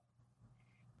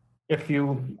 if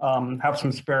you have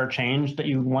some spare change that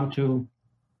you want to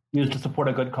use to support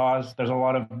a good cause, there's a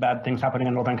lot of bad things happening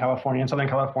in Northern California and Southern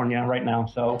California right now.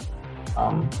 So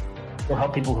we'll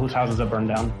help people whose houses have burned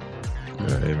down.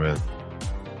 Yeah, amen.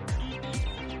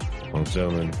 Well,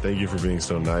 gentlemen, thank you for being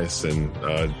so nice and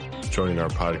joining our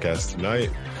podcast tonight.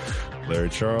 Larry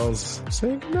Charles,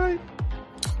 say good night.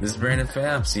 This is Brandon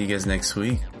Pham. See you guys next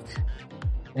week.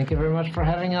 Thank you very much for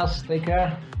having us. Take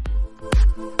care.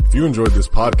 If you enjoyed this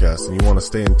podcast and you want to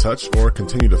stay in touch or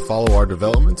continue to follow our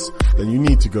developments, then you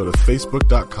need to go to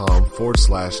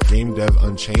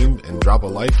facebook.com/GameDevUnchained and drop a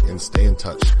like and stay in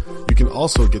touch. You can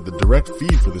also get the direct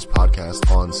feed for this podcast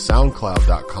on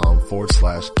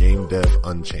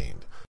soundcloud.com/GameDevUnchained.